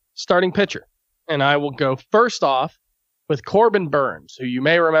starting pitcher, and I will go first off with Corbin Burnes, who you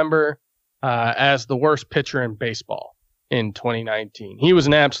may remember as the worst pitcher in baseball in 2019. He was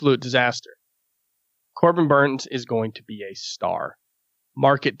an absolute disaster. Corbin Burnes is going to be a star.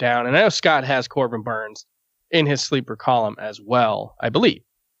 Mark it down. And I know Scott has Corbin Burnes in his sleeper column as well, I believe.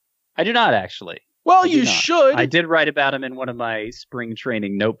 I do not, actually. Well, you should. I did write about him in one of my spring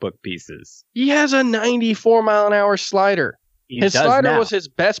training notebook pieces. He has a 94-mile-an-hour slider. His slider was his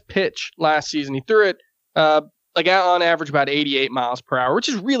best pitch last season. He threw it like on average about 88 miles per hour, which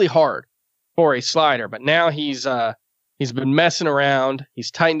is really hard for a slider. But now he's been messing around.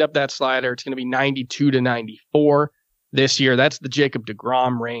 He's tightened up that slider. It's going to be 92 to 94 this year. That's the Jacob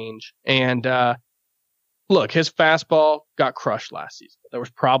deGrom range. And look, his fastball got crushed last season. There was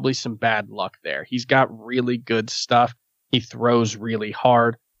probably some bad luck there. He's got really good stuff. He throws really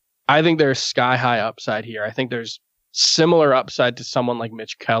hard. I think there's sky-high upside here. I think there's similar upside to someone like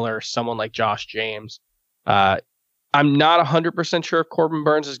Mitch Keller, someone like Josh James. I'm not 100% sure if Corbin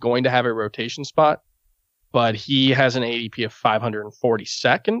Burnes is going to have a rotation spot, but he has an ADP of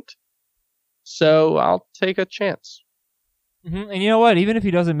 542nd, so I'll take a chance. Mm-hmm. And you know what? Even if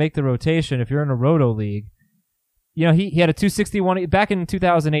he doesn't make the rotation, if you're in a roto league, you know, he had a 261 back in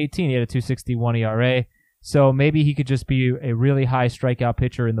 2018. He had a 261 ERA, so maybe he could just be a really high strikeout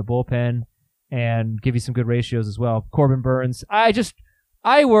pitcher in the bullpen and give you some good ratios as well. Corbin Burnes,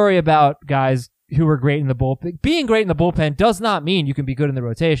 I worry about guys who are great in the bullpen. Being great in the bullpen does not mean you can be good in the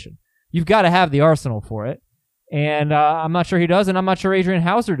rotation. You've got to have the arsenal for it. And I'm not sure he does, and I'm not sure Adrian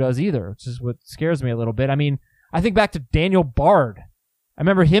Hauser does either, which is what scares me a little bit. I mean, I think back to Daniel Bard. I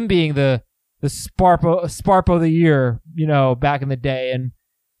remember him being the Sparpo of the year, you know, back in the day. And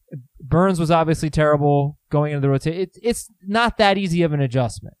Burnes was obviously terrible going into the rotation. It's not that easy of an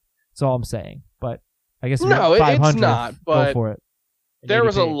adjustment. That's all I'm saying. But I guess no, it's not. But go for it. There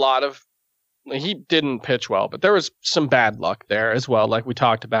was a lot of. He didn't pitch well, but there was some bad luck there as well, like we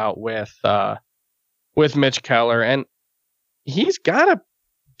talked about with Mitch Keller, and he's got a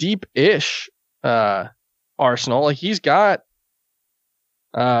deep-ish arsenal. Like he's got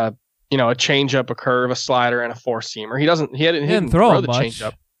a changeup, a curve, a slider, and a four-seamer. He didn't throw the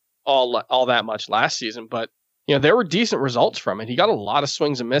changeup all that much last season, but you know there were decent results from it. He got a lot of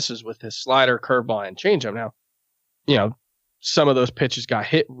swings and misses with his slider, curveball, and changeup. Now, you know, some of those pitches got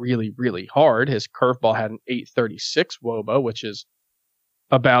hit really, really hard. His curveball had an 836 WOBA, which is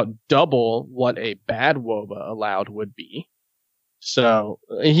about double what a bad WOBA allowed would be. So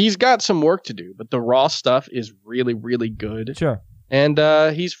he's got some work to do, but the raw stuff is really, really good. Sure. And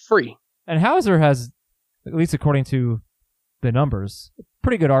he's free. And Hauser has, at least according to the numbers, a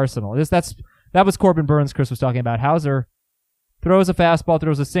pretty good arsenal. That was Corbin Burnes Chris was talking about. Hauser throws a fastball,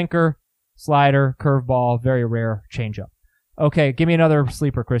 throws a sinker, slider, curveball, very rare changeup. Okay, give me another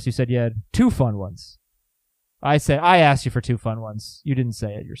sleeper, Chris. You said you had 2 fun ones. I asked you for 2 fun ones. You didn't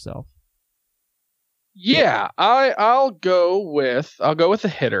say it yourself. Yeah, I'll go with a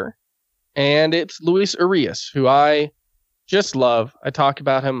hitter, and it's Luis Urias, who I just love. I talk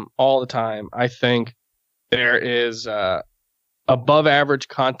about him all the time. I think there is above average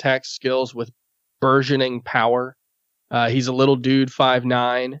contact skills with burgeoning power. He's a little dude,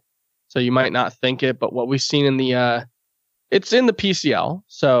 5'9", so you might not think it, but what we've seen in it's in the PCL,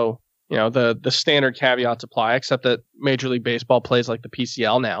 so you know the standard caveats apply, except that Major League Baseball plays like the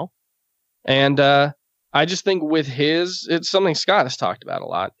PCL now. And I just think with it's something Scott has talked about a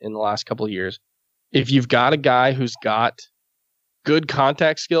lot in the last couple of years. If you've got a guy who's got good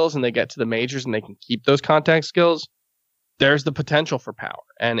contact skills and they get to the majors and they can keep those contact skills, there's the potential for power.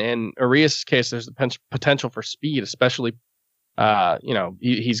 And in Urias' case, there's the potential for speed, especially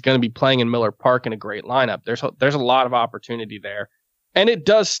He's going to be playing in Miller Park in a great lineup. There's a lot of opportunity there. And it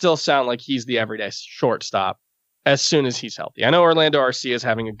does still sound like he's the everyday shortstop as soon as he's healthy. I know Orlando Arcia is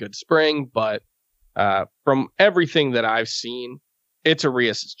having a good spring, but from everything that I've seen, it's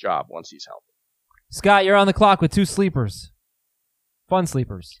Arias' job once he's healthy. Scott, you're on the clock with 2 sleepers. Fun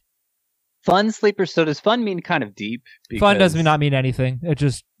sleepers. Fun sleepers. So does fun mean kind of deep? Fun does not mean anything. It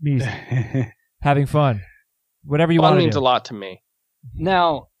just means having fun. Whatever you want to do. Fun means a lot to me.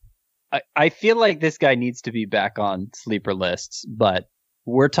 Now, I feel like this guy needs to be back on sleeper lists, but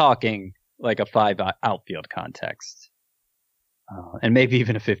we're talking like a 5 outfield context. And maybe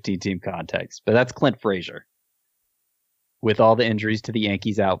even a 15-team context. But that's Clint Frazier. With all the injuries to the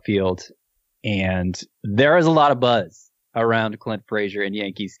Yankees outfield. And there is a lot of buzz around Clint Frazier in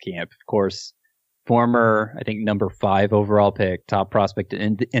Yankees camp. Of course, former, I think, number 5 overall pick, top prospect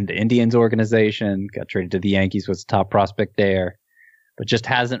in the Indians organization, got traded to the Yankees, was a top prospect there, but just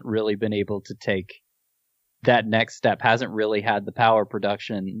hasn't really been able to take that next step, hasn't really had the power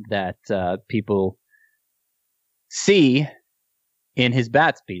production that people see in his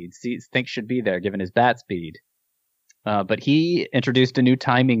bat speed, think should be there given his bat speed. But he introduced a new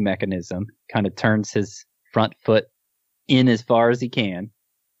timing mechanism, kind of turns his front foot in as far as he can.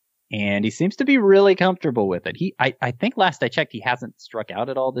 And he seems to be really comfortable with it. I think last I checked, he hasn't struck out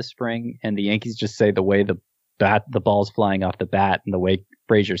at all this spring. And the Yankees just say the way the ball's flying off the bat and the way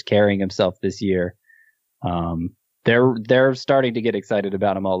Frazier's carrying himself this year, they're starting to get excited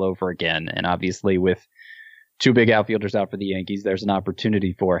about him all over again. And obviously with 2 big outfielders out for the Yankees, there's an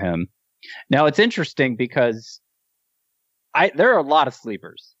opportunity for him. Now it's interesting because there are a lot of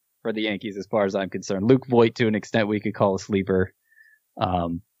sleepers for the Yankees as far as I'm concerned. Luke Voit, to an extent, we could call a sleeper.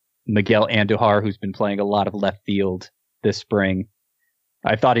 Miguel Andujar, who's been playing a lot of left field this spring.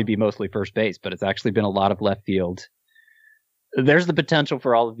 I thought he'd be mostly first base, but it's actually been a lot of left field. There's the potential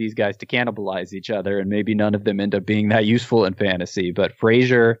for all of these guys to cannibalize each other, and maybe none of them end up being that useful in fantasy. But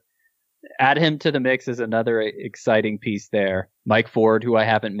Frazier, add him to the mix as another exciting piece there. Mike Ford, who I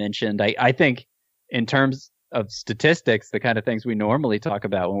haven't mentioned. I think in terms of statistics, the kind of things we normally talk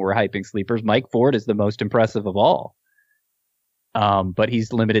about when we're hyping sleepers, Mike Ford is the most impressive of all. But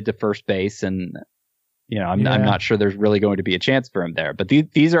he's limited to first base, and I'm not sure there's really going to be a chance for him there. But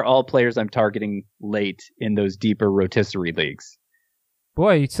these are all players I'm targeting late in those deeper rotisserie leagues.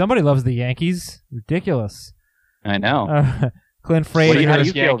 Boy, somebody loves the Yankees. Ridiculous. I know. Clint Frazier. How do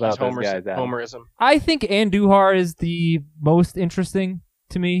you feel about those guys, Adam? Homerism. I think Andujar is the most interesting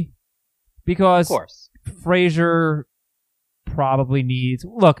to me because of course. Frazier probably needs...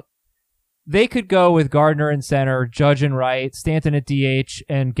 Look, they could go with Gardner in center, Judge in right, Stanton at DH,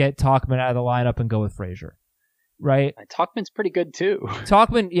 and get Tauchman out of the lineup and go with Frazier, right? Tauchman's pretty good too.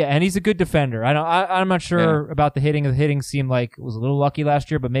 Tauchman, yeah, and he's a good defender. I'm not sure about the hitting. The hitting seemed like it was a little lucky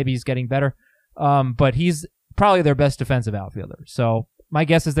last year, but maybe he's getting better. But he's probably their best defensive outfielder. So my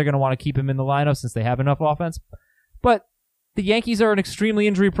guess is they're going to want to keep him in the lineup since they have enough offense. But the Yankees are an extremely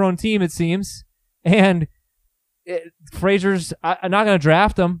injury-prone team, it seems, and Frazier's, I'm not going to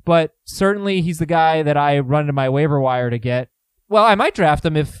draft him, but certainly he's the guy that I run to my waiver wire to get. Well, I might draft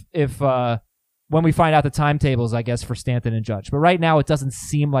him if when we find out the timetables, I guess, for Stanton and Judge. But right now, it doesn't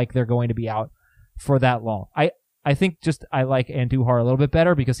seem like they're going to be out for that long. I think I like Andujar a little bit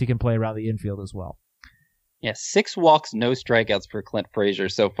better because he can play around the infield as well. Yeah, 6 walks, no strikeouts for Clint Frazier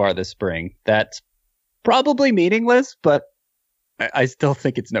so far this spring. That's probably meaningless, but I still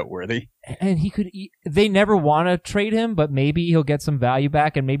think it's noteworthy. And they never want to trade him, but maybe he'll get some value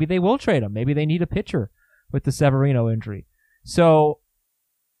back, and maybe they will trade him. Maybe they need a pitcher with the Severino injury. So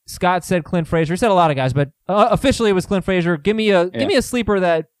Scott said Clint Frazier. He said a lot of guys, but officially it was Clint Frazier. Give me a sleeper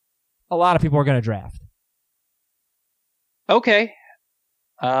that a lot of people are going to draft. Okay.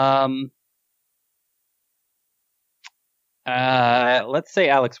 Let's say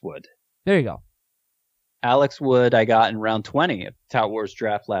Alex Wood. There you go. Alex Wood, I got in round 20 of Tout Wars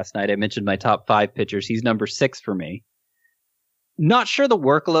draft last night. I mentioned my top 5 pitchers. He's number 6 for me. Not sure the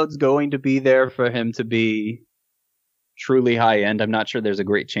workload's going to be there for him to be truly high end. I'm not sure there's a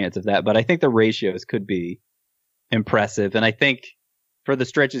great chance of that, but I think the ratios could be impressive. And I think for the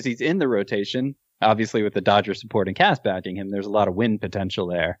stretches he's in the rotation, obviously with the Dodgers support and cast backing him, there's a lot of win potential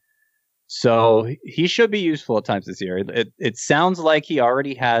there. So he should be useful at times this year. It sounds like he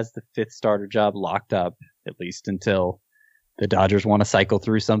already has the 5th starter job locked up, at least until the Dodgers want to cycle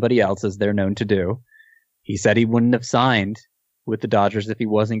through somebody else, as they're known to do. He said he wouldn't have signed with the Dodgers if he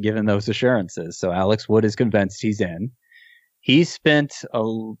wasn't given those assurances. So Alex Wood is convinced he's in. He spent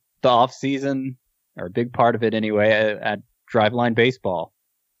the offseason, or a big part of it anyway, at Driveline Baseball.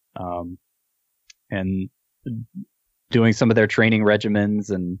 And doing some of their training regimens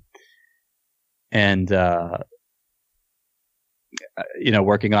and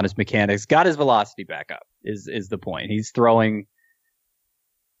working on his mechanics, got his velocity back up is the point. He's throwing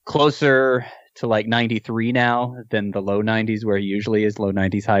closer to like 93 now than the low 90s where he usually is, low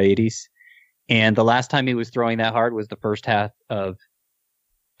 90s, high 80s. And the last time he was throwing that hard was the first half of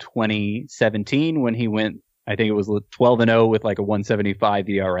 2017 when he went, I think it was 12-0 with like a 1.75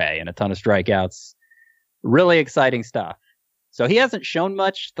 ERA and a ton of strikeouts. Really exciting stuff. So he hasn't shown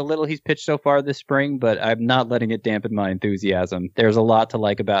much, the little he's pitched so far this spring, but I'm not letting it dampen my enthusiasm. There's a lot to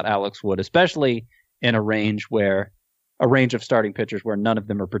like about Alex Wood, especially in a range of starting pitchers where none of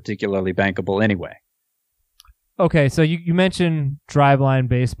them are particularly bankable anyway. Okay, so you mentioned Driveline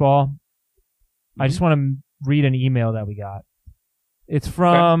Baseball. I just want to read an email that we got. It's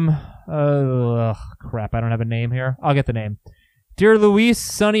from, crap, I don't have a name here. I'll get the name. Dear Luis,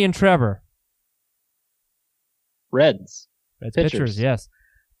 Sonny, and Trevor. Reds pitchers, yes.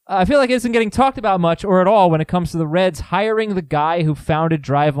 I feel like it isn't getting talked about much or at all when it comes to the Reds hiring the guy who founded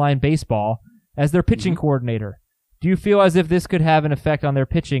Driveline Baseball as their pitching coordinator. Do you feel as if this could have an effect on their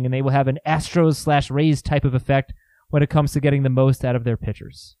pitching and they will have an Astros/Rays type of effect when it comes to getting the most out of their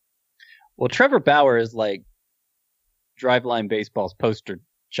pitchers? Well, Trevor Bauer is like Driveline Baseball's poster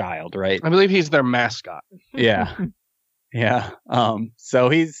child, right? I believe he's their mascot. Yeah. Yeah. So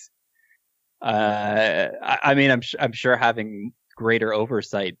he's, I'm sure having greater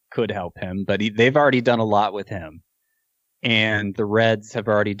oversight could help him, but they've already done a lot with him. And the Reds have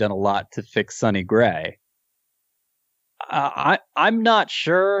already done a lot to fix Sonny Gray. I'm not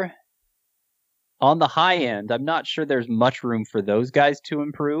sure on the high end. I'm not sure there's much room for those guys to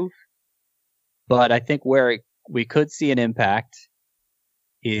improve. But I think where we could see an impact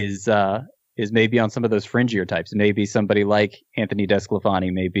is maybe on some of those fringier types. Maybe somebody like Anthony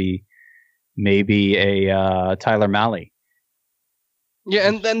Desclafani, maybe a Tyler Mahle. Yeah,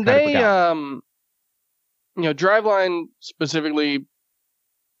 and then they, Driveline specifically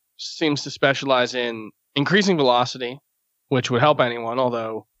seems to specialize in increasing velocity, which would help anyone.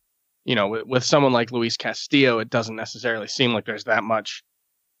 Although, with someone like Luis Castillo, it doesn't necessarily seem like there's that much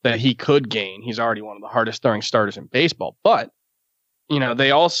that he could gain. He's already one of the hardest throwing starters in baseball. But,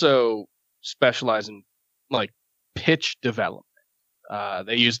 they also specialize in like pitch development.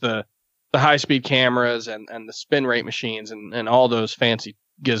 They use the high speed cameras and the spin rate machines and all those fancy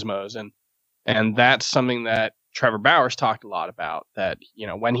gizmos. And that's something that Trevor Bauer's talked a lot about, that,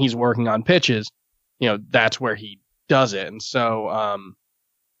 when he's working on pitches, that's where he does it. And so,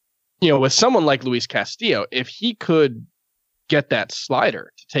 with someone like Luis Castillo, if he could get that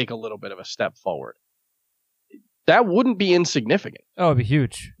slider to take a little bit of a step forward, that wouldn't be insignificant. Oh, it'd be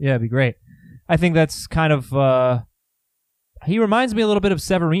huge. Yeah, it'd be great. I think that's kind of, he reminds me a little bit of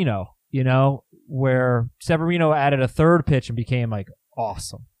Severino, where Severino added a third pitch and became like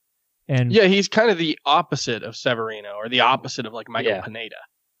awesome. And yeah, he's kind of the opposite of Severino, or the opposite of like Michael Pineda.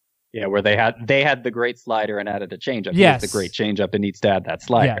 Yeah, where they had the great slider and added a changeup. Yes, the great changeup and needs to add that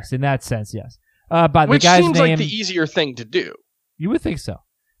slider. Yes, in that sense, yes. But which the guy's seems name, like the easier thing to do. You would think so.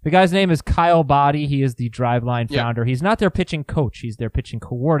 The guy's name is Kyle Boddy. He is the Driveline founder. He's not their pitching coach. He's their pitching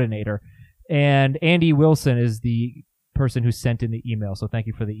coordinator. And Andy Wilson is the person who sent in the email. So thank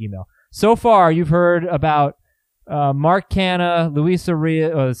you for the email. So far, you've heard about Mark Canha, Luis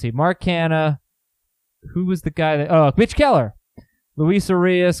Arias. Mark Canha. Who was the guy that? Mitch Keller, Luis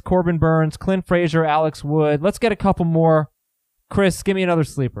Arias, Corbin Burns, Clint Frazier, Alex Wood. Let's get a couple more. Chris, give me another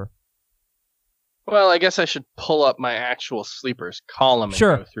sleeper. Well, I guess I should pull up my actual sleepers column and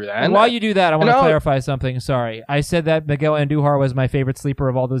go through that. And while you do that, I want to clarify something. Sorry. I said that Miguel Andujar was my favorite sleeper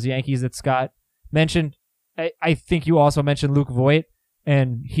of all those Yankees that Scott mentioned. I think you also mentioned Luke Voit,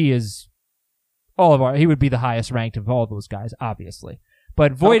 and he is he would be the highest ranked of all those guys, obviously.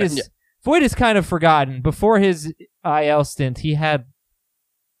 But Voit is kind of forgotten. Before his IL stint, he had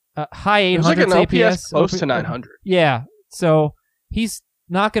a high 800s like an APS. Close to 900. Yeah. So he's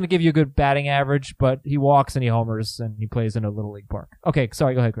not going to give you a good batting average, but he walks and he homers and he plays in a little league park. Okay,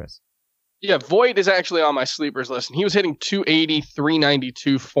 sorry, go ahead, Chris. Yeah, Voit is actually on my sleepers list, and he was hitting 280,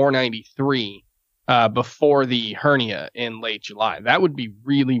 392, 493 before the hernia in late July. That would be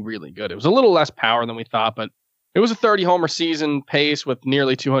really, really good. It was a little less power than we thought, but it was a 30-homer season pace with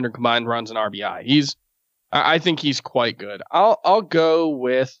nearly 200 combined runs and RBI. I think he's quite good. I'll go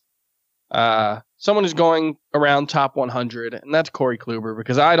with someone who's going around top 100, and that's Corey Kluber,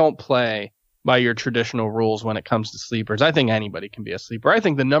 because I don't play by your traditional rules when it comes to sleepers. I think anybody can be a sleeper. I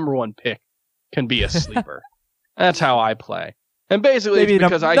think the number one pick can be a sleeper. That's how I play. And basically, maybe it's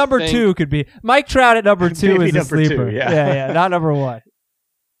because number two could be Mike Trout at number 2 is a sleeper. Yeah, not number 1.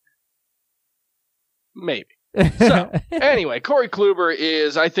 Maybe. So, anyway, Corey Kluber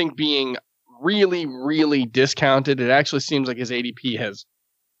is, I think, being really, really discounted. It actually seems like his ADP has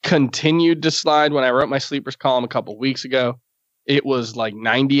continued to slide. When I wrote my sleepers column a couple weeks ago, it was like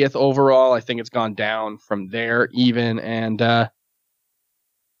 90th overall. I think it's gone down from there even. And I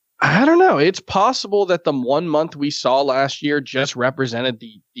don't know. It's possible that the 1 month we saw last year just represented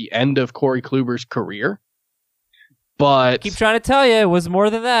the end of Corey Kluber's career. But keep trying to tell you, it was more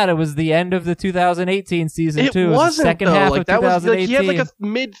than that. It was the end of the 2018 season too. It wasn't, second though. half like, of that 2018. was,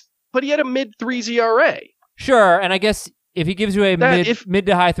 like, he had a mid 3s ERA. Sure, and I guess if he gives you a mid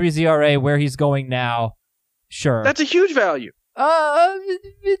to high 3s ERA where he's going now, sure. That's a huge value.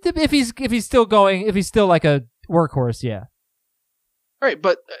 If he's still going, if he's still like a workhorse, yeah. Right,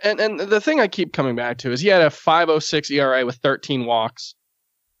 but and the thing I keep coming back to is he had a 5.06 ERA with 13 walks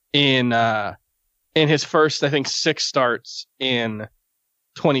in his first, I think, 6 starts in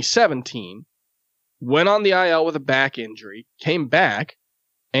 2017. Went on the IL with a back injury, came back,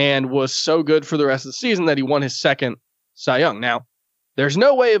 and was so good for the rest of the season that he won his second Cy Young. Now, there's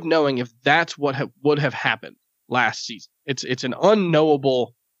no way of knowing if that's what would have happened last season. It's an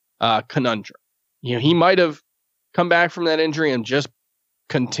unknowable conundrum. You know, he might have come back from that injury and just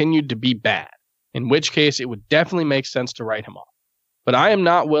continued to be bad, in which case it would definitely make sense to write him off. But I am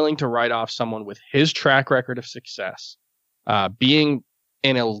not willing to write off someone with his track record of success, being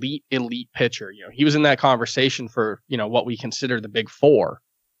an elite pitcher. You know, he was in that conversation for, you know, what we consider the big four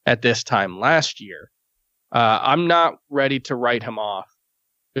at this time last year. I'm not ready to write him off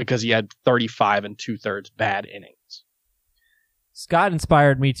because he had 35 2/3 bad innings. Scott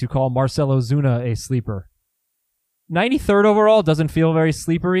inspired me to call Marcell Ozuna a sleeper. 93rd overall doesn't feel very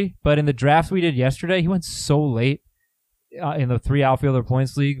sleepery, but in the draft we did yesterday, he went so late in the 3 outfielder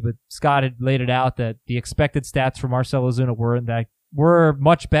points league. But Scott had laid it out that the expected stats for Marcell Ozuna were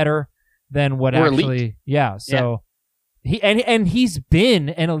much better than what elite. Yeah. So he's been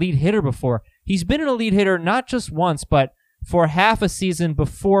an elite hitter before. He's been an elite hitter not just once, but for half a season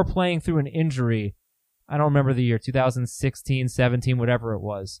before playing through an injury. I don't remember the year, 2016, 17, whatever it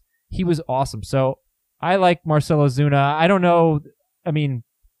was. He was awesome. So I like Marcell Ozuna. I don't know. I mean,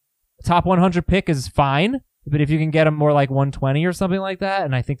 top 100 pick is fine, but if you can get him more like 120 or something like that,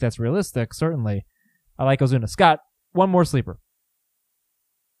 and I think that's realistic, certainly, I like Ozuna. Scott, one more sleeper.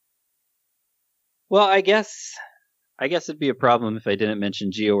 Well, I guess it'd be a problem if I didn't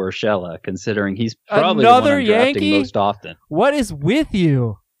mention Gio Urshela, considering he's probably another the one I'm Yankee drafting most often. What is with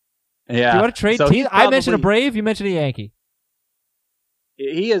you? Yeah. Do you want to trade teams? I mentioned a Brave. You mentioned a Yankee.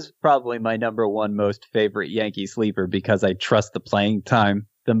 He is probably my number one most favorite Yankee sleeper because I trust the playing time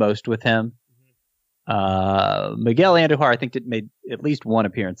the most with him. Miguel Andujar, I think, made at least one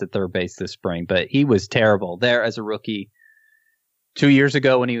appearance at third base this spring, but he was terrible there as a rookie 2 years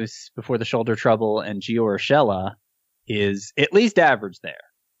ago when he was before the shoulder trouble, and Gio Urshela is at least average there.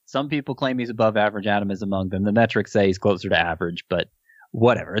 Some people claim he's above average. Adam is among them. The metrics say he's closer to average, but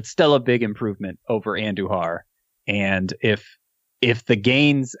whatever. It's still a big improvement over Andujar. And if the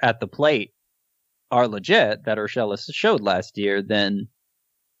gains at the plate are legit that Urshela showed last year, then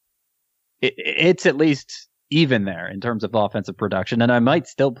it's at least even there in terms of offensive production. And I might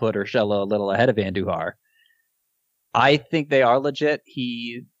still put Urshela a little ahead of Andujar. I think they are legit.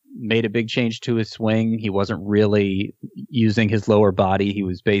 He made a big change to his swing. He wasn't really using his lower body. He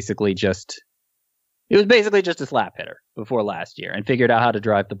was basically just a slap hitter before last year and figured out how to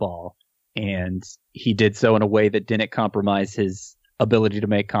drive the ball. And he did so in a way that didn't compromise his ability to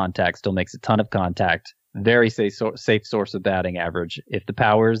make contact. Still makes a ton of contact. Very safe source of batting average. If the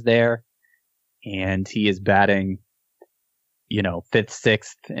power is there and he is batting, 5th,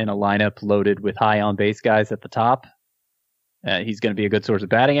 6th in a lineup loaded with high on base guys at the top, he's going to be a good source of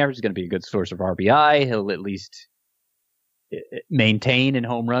batting average. He's going to be a good source of RBI. He'll at least maintain in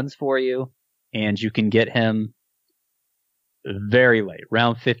home runs for you. And you can get him very late,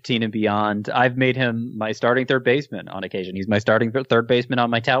 round 15 and beyond. I've made him my starting third baseman on occasion. He's my starting third baseman on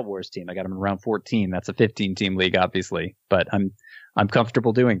my Tout Wars team. I got him in round 14. That's a 15-team league, obviously. But I'm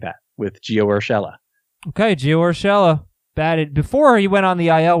comfortable doing that with Gio Urshela. Okay, Gio Urshela batted before he went on the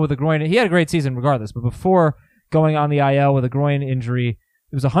IL with a groin. He had a great season regardless, but before going on the IL with a groin injury,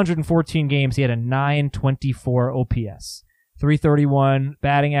 it was 114 games. He had a 924 OPS, 331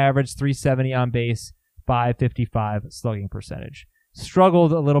 batting average, 370 on base, 555 slugging percentage.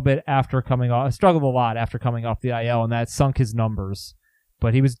 Struggled a lot after coming off the IL, and that sunk his numbers.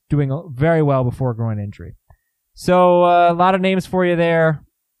 But he was doing very well before a groin injury. So a lot of names for you there.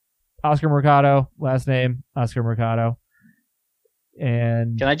 Oscar Mercado, last name Oscar Mercado.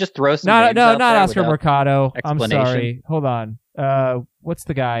 And can I just throw some names out not there Oscar Mercado. I'm explanation? sorry. Hold on. What's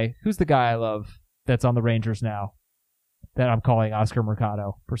the guy? Who's the guy I love? that's on the Rangers now that I'm calling Oscar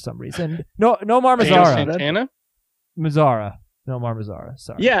Mercado for some reason. Nomar Mazara. Santana? Nomar Mazara.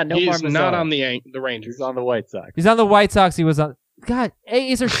 Sorry. Yeah, Nomar He's Mazara. not on the Rangers. He's on the White Sox. He's on the White Sox. He was on. God,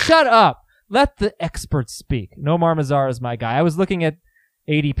 Azer, shut up. Let the experts speak. Nomar Mazara is my guy. I was looking at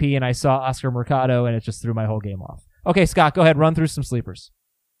ADP and I saw Oscar Mercado and it just threw my whole game off. Okay, Scott, go ahead. Run through some sleepers.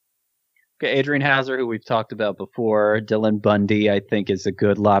 Okay, Adrian Hauser, who we've talked about before. Dylan Bundy, I think, is a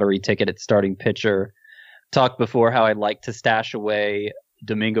good lottery ticket at starting pitcher. Talked before how I'd like to stash away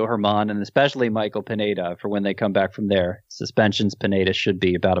Domingo Germán and especially Michael Pineda for when they come back from their suspensions. Pineda should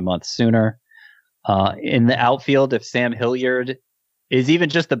be about a month sooner. In the outfield, if Sam Hilliard is even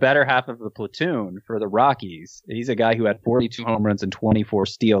just the better half of the platoon for the Rockies, he's a guy who had 42 home runs and 24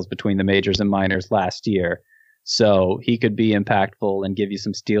 steals between the majors and minors last year. So he could be impactful and give you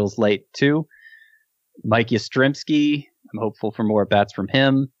some steals late too. Mike Yastrzemski, I'm hopeful for more bats from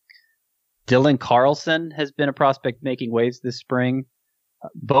him. Dylan Carlson has been a prospect making waves this spring.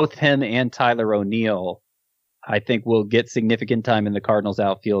 Both him and Tyler O'Neill, I think, will get significant time in the Cardinals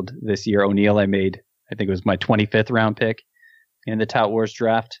outfield this year. O'Neill, I think it was my 25th round pick in the Tout Wars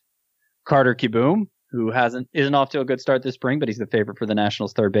draft. Carter Kieboom, who isn't off to a good start this spring, but he's the favorite for the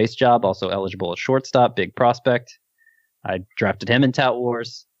Nationals' third base job, also eligible at shortstop, big prospect. I drafted him in Tout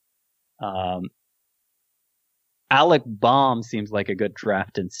Wars. Alec Baum seems like a good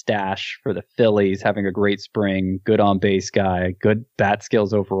draft and stash for the Phillies, having a great spring, good on-base guy, good bat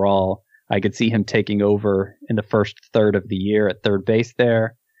skills overall. I could see him taking over in the first third of the year at third base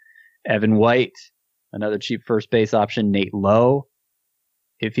there. Evan White, another cheap first base option. Nate Lowe,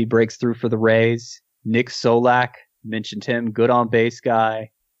 if he breaks through for the Rays. Nick Solak, mentioned him, good on base guy.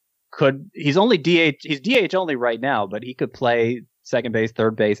 He's DH only right now, but he could play second base,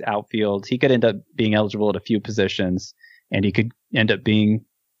 third base, outfield. He could end up being eligible at a few positions, and he could end up being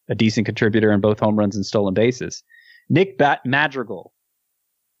a decent contributor in both home runs and stolen bases. Nick Madrigal.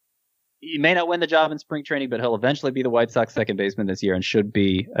 He may not win the job in spring training, but he'll eventually be the White Sox second baseman this year and should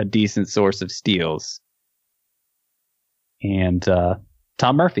be a decent source of steals. And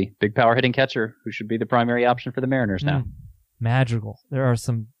Tom Murphy, big power hitting catcher, who should be the primary option for the Mariners now. Magical. There are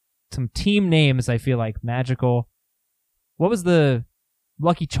some team names, I feel like. Magical. What was the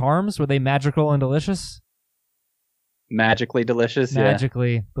Lucky Charms? Were they magical and delicious? Magically delicious,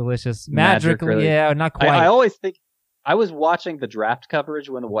 Magically delicious. Magically, yeah, not quite. I always think, I was watching the draft coverage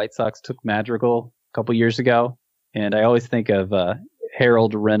when the White Sox took Madrigal a couple years ago, and I always think of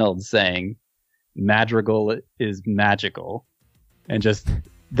Harold Reynolds saying, Madrigal is magical. And just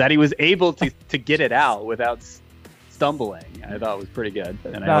that he was able to get it out without stumbling, I thought was pretty good.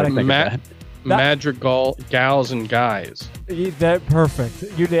 And I always think of that. Madrigal, gals and guys. That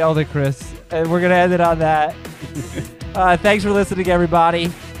perfect. You nailed it, Chris. And we're going to end it on that. Thanks for listening,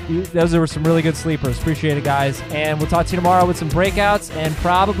 everybody. Those were some really good sleepers. Appreciate it, guys. And we'll talk to you tomorrow with some breakouts and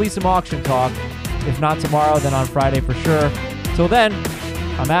probably some auction talk. If not tomorrow, then on Friday for sure. Till then,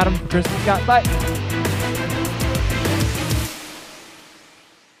 I'm Adam, Chris, and Scott. Bye.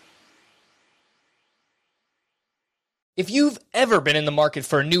 If you've ever been in the market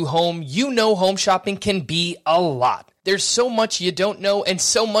for a new home, you know home shopping can be a lot. There's so much you don't know and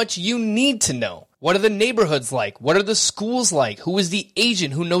so much you need to know. What are the neighborhoods like? What are the schools like? Who is the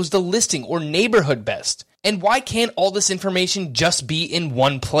agent who knows the listing or neighborhood best? And why can't all this information just be in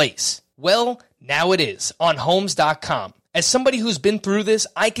one place? Well, now it is on Homes.com. As somebody who's been through this,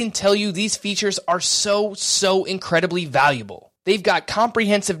 I can tell you these features are so incredibly valuable. They've got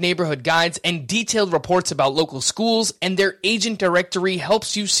comprehensive neighborhood guides and detailed reports about local schools, and their agent directory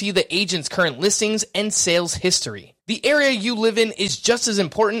helps you see the agent's current listings and sales history. The area you live in is just as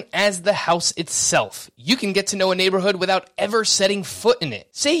important as the house itself. You can get to know a neighborhood without ever setting foot in it.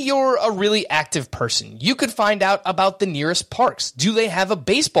 Say you're a really active person. You could find out about the nearest parks. Do they have a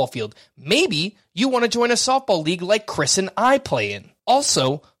baseball field? Maybe you want to join a softball league like Chris and I play in.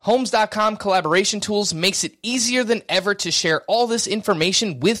 Also, Homes.com collaboration tools makes it easier than ever to share all this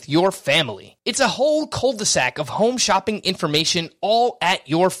information with your family. It's a whole cul-de-sac of home shopping information all at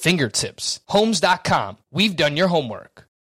your fingertips. Homes.com. We've done your homework.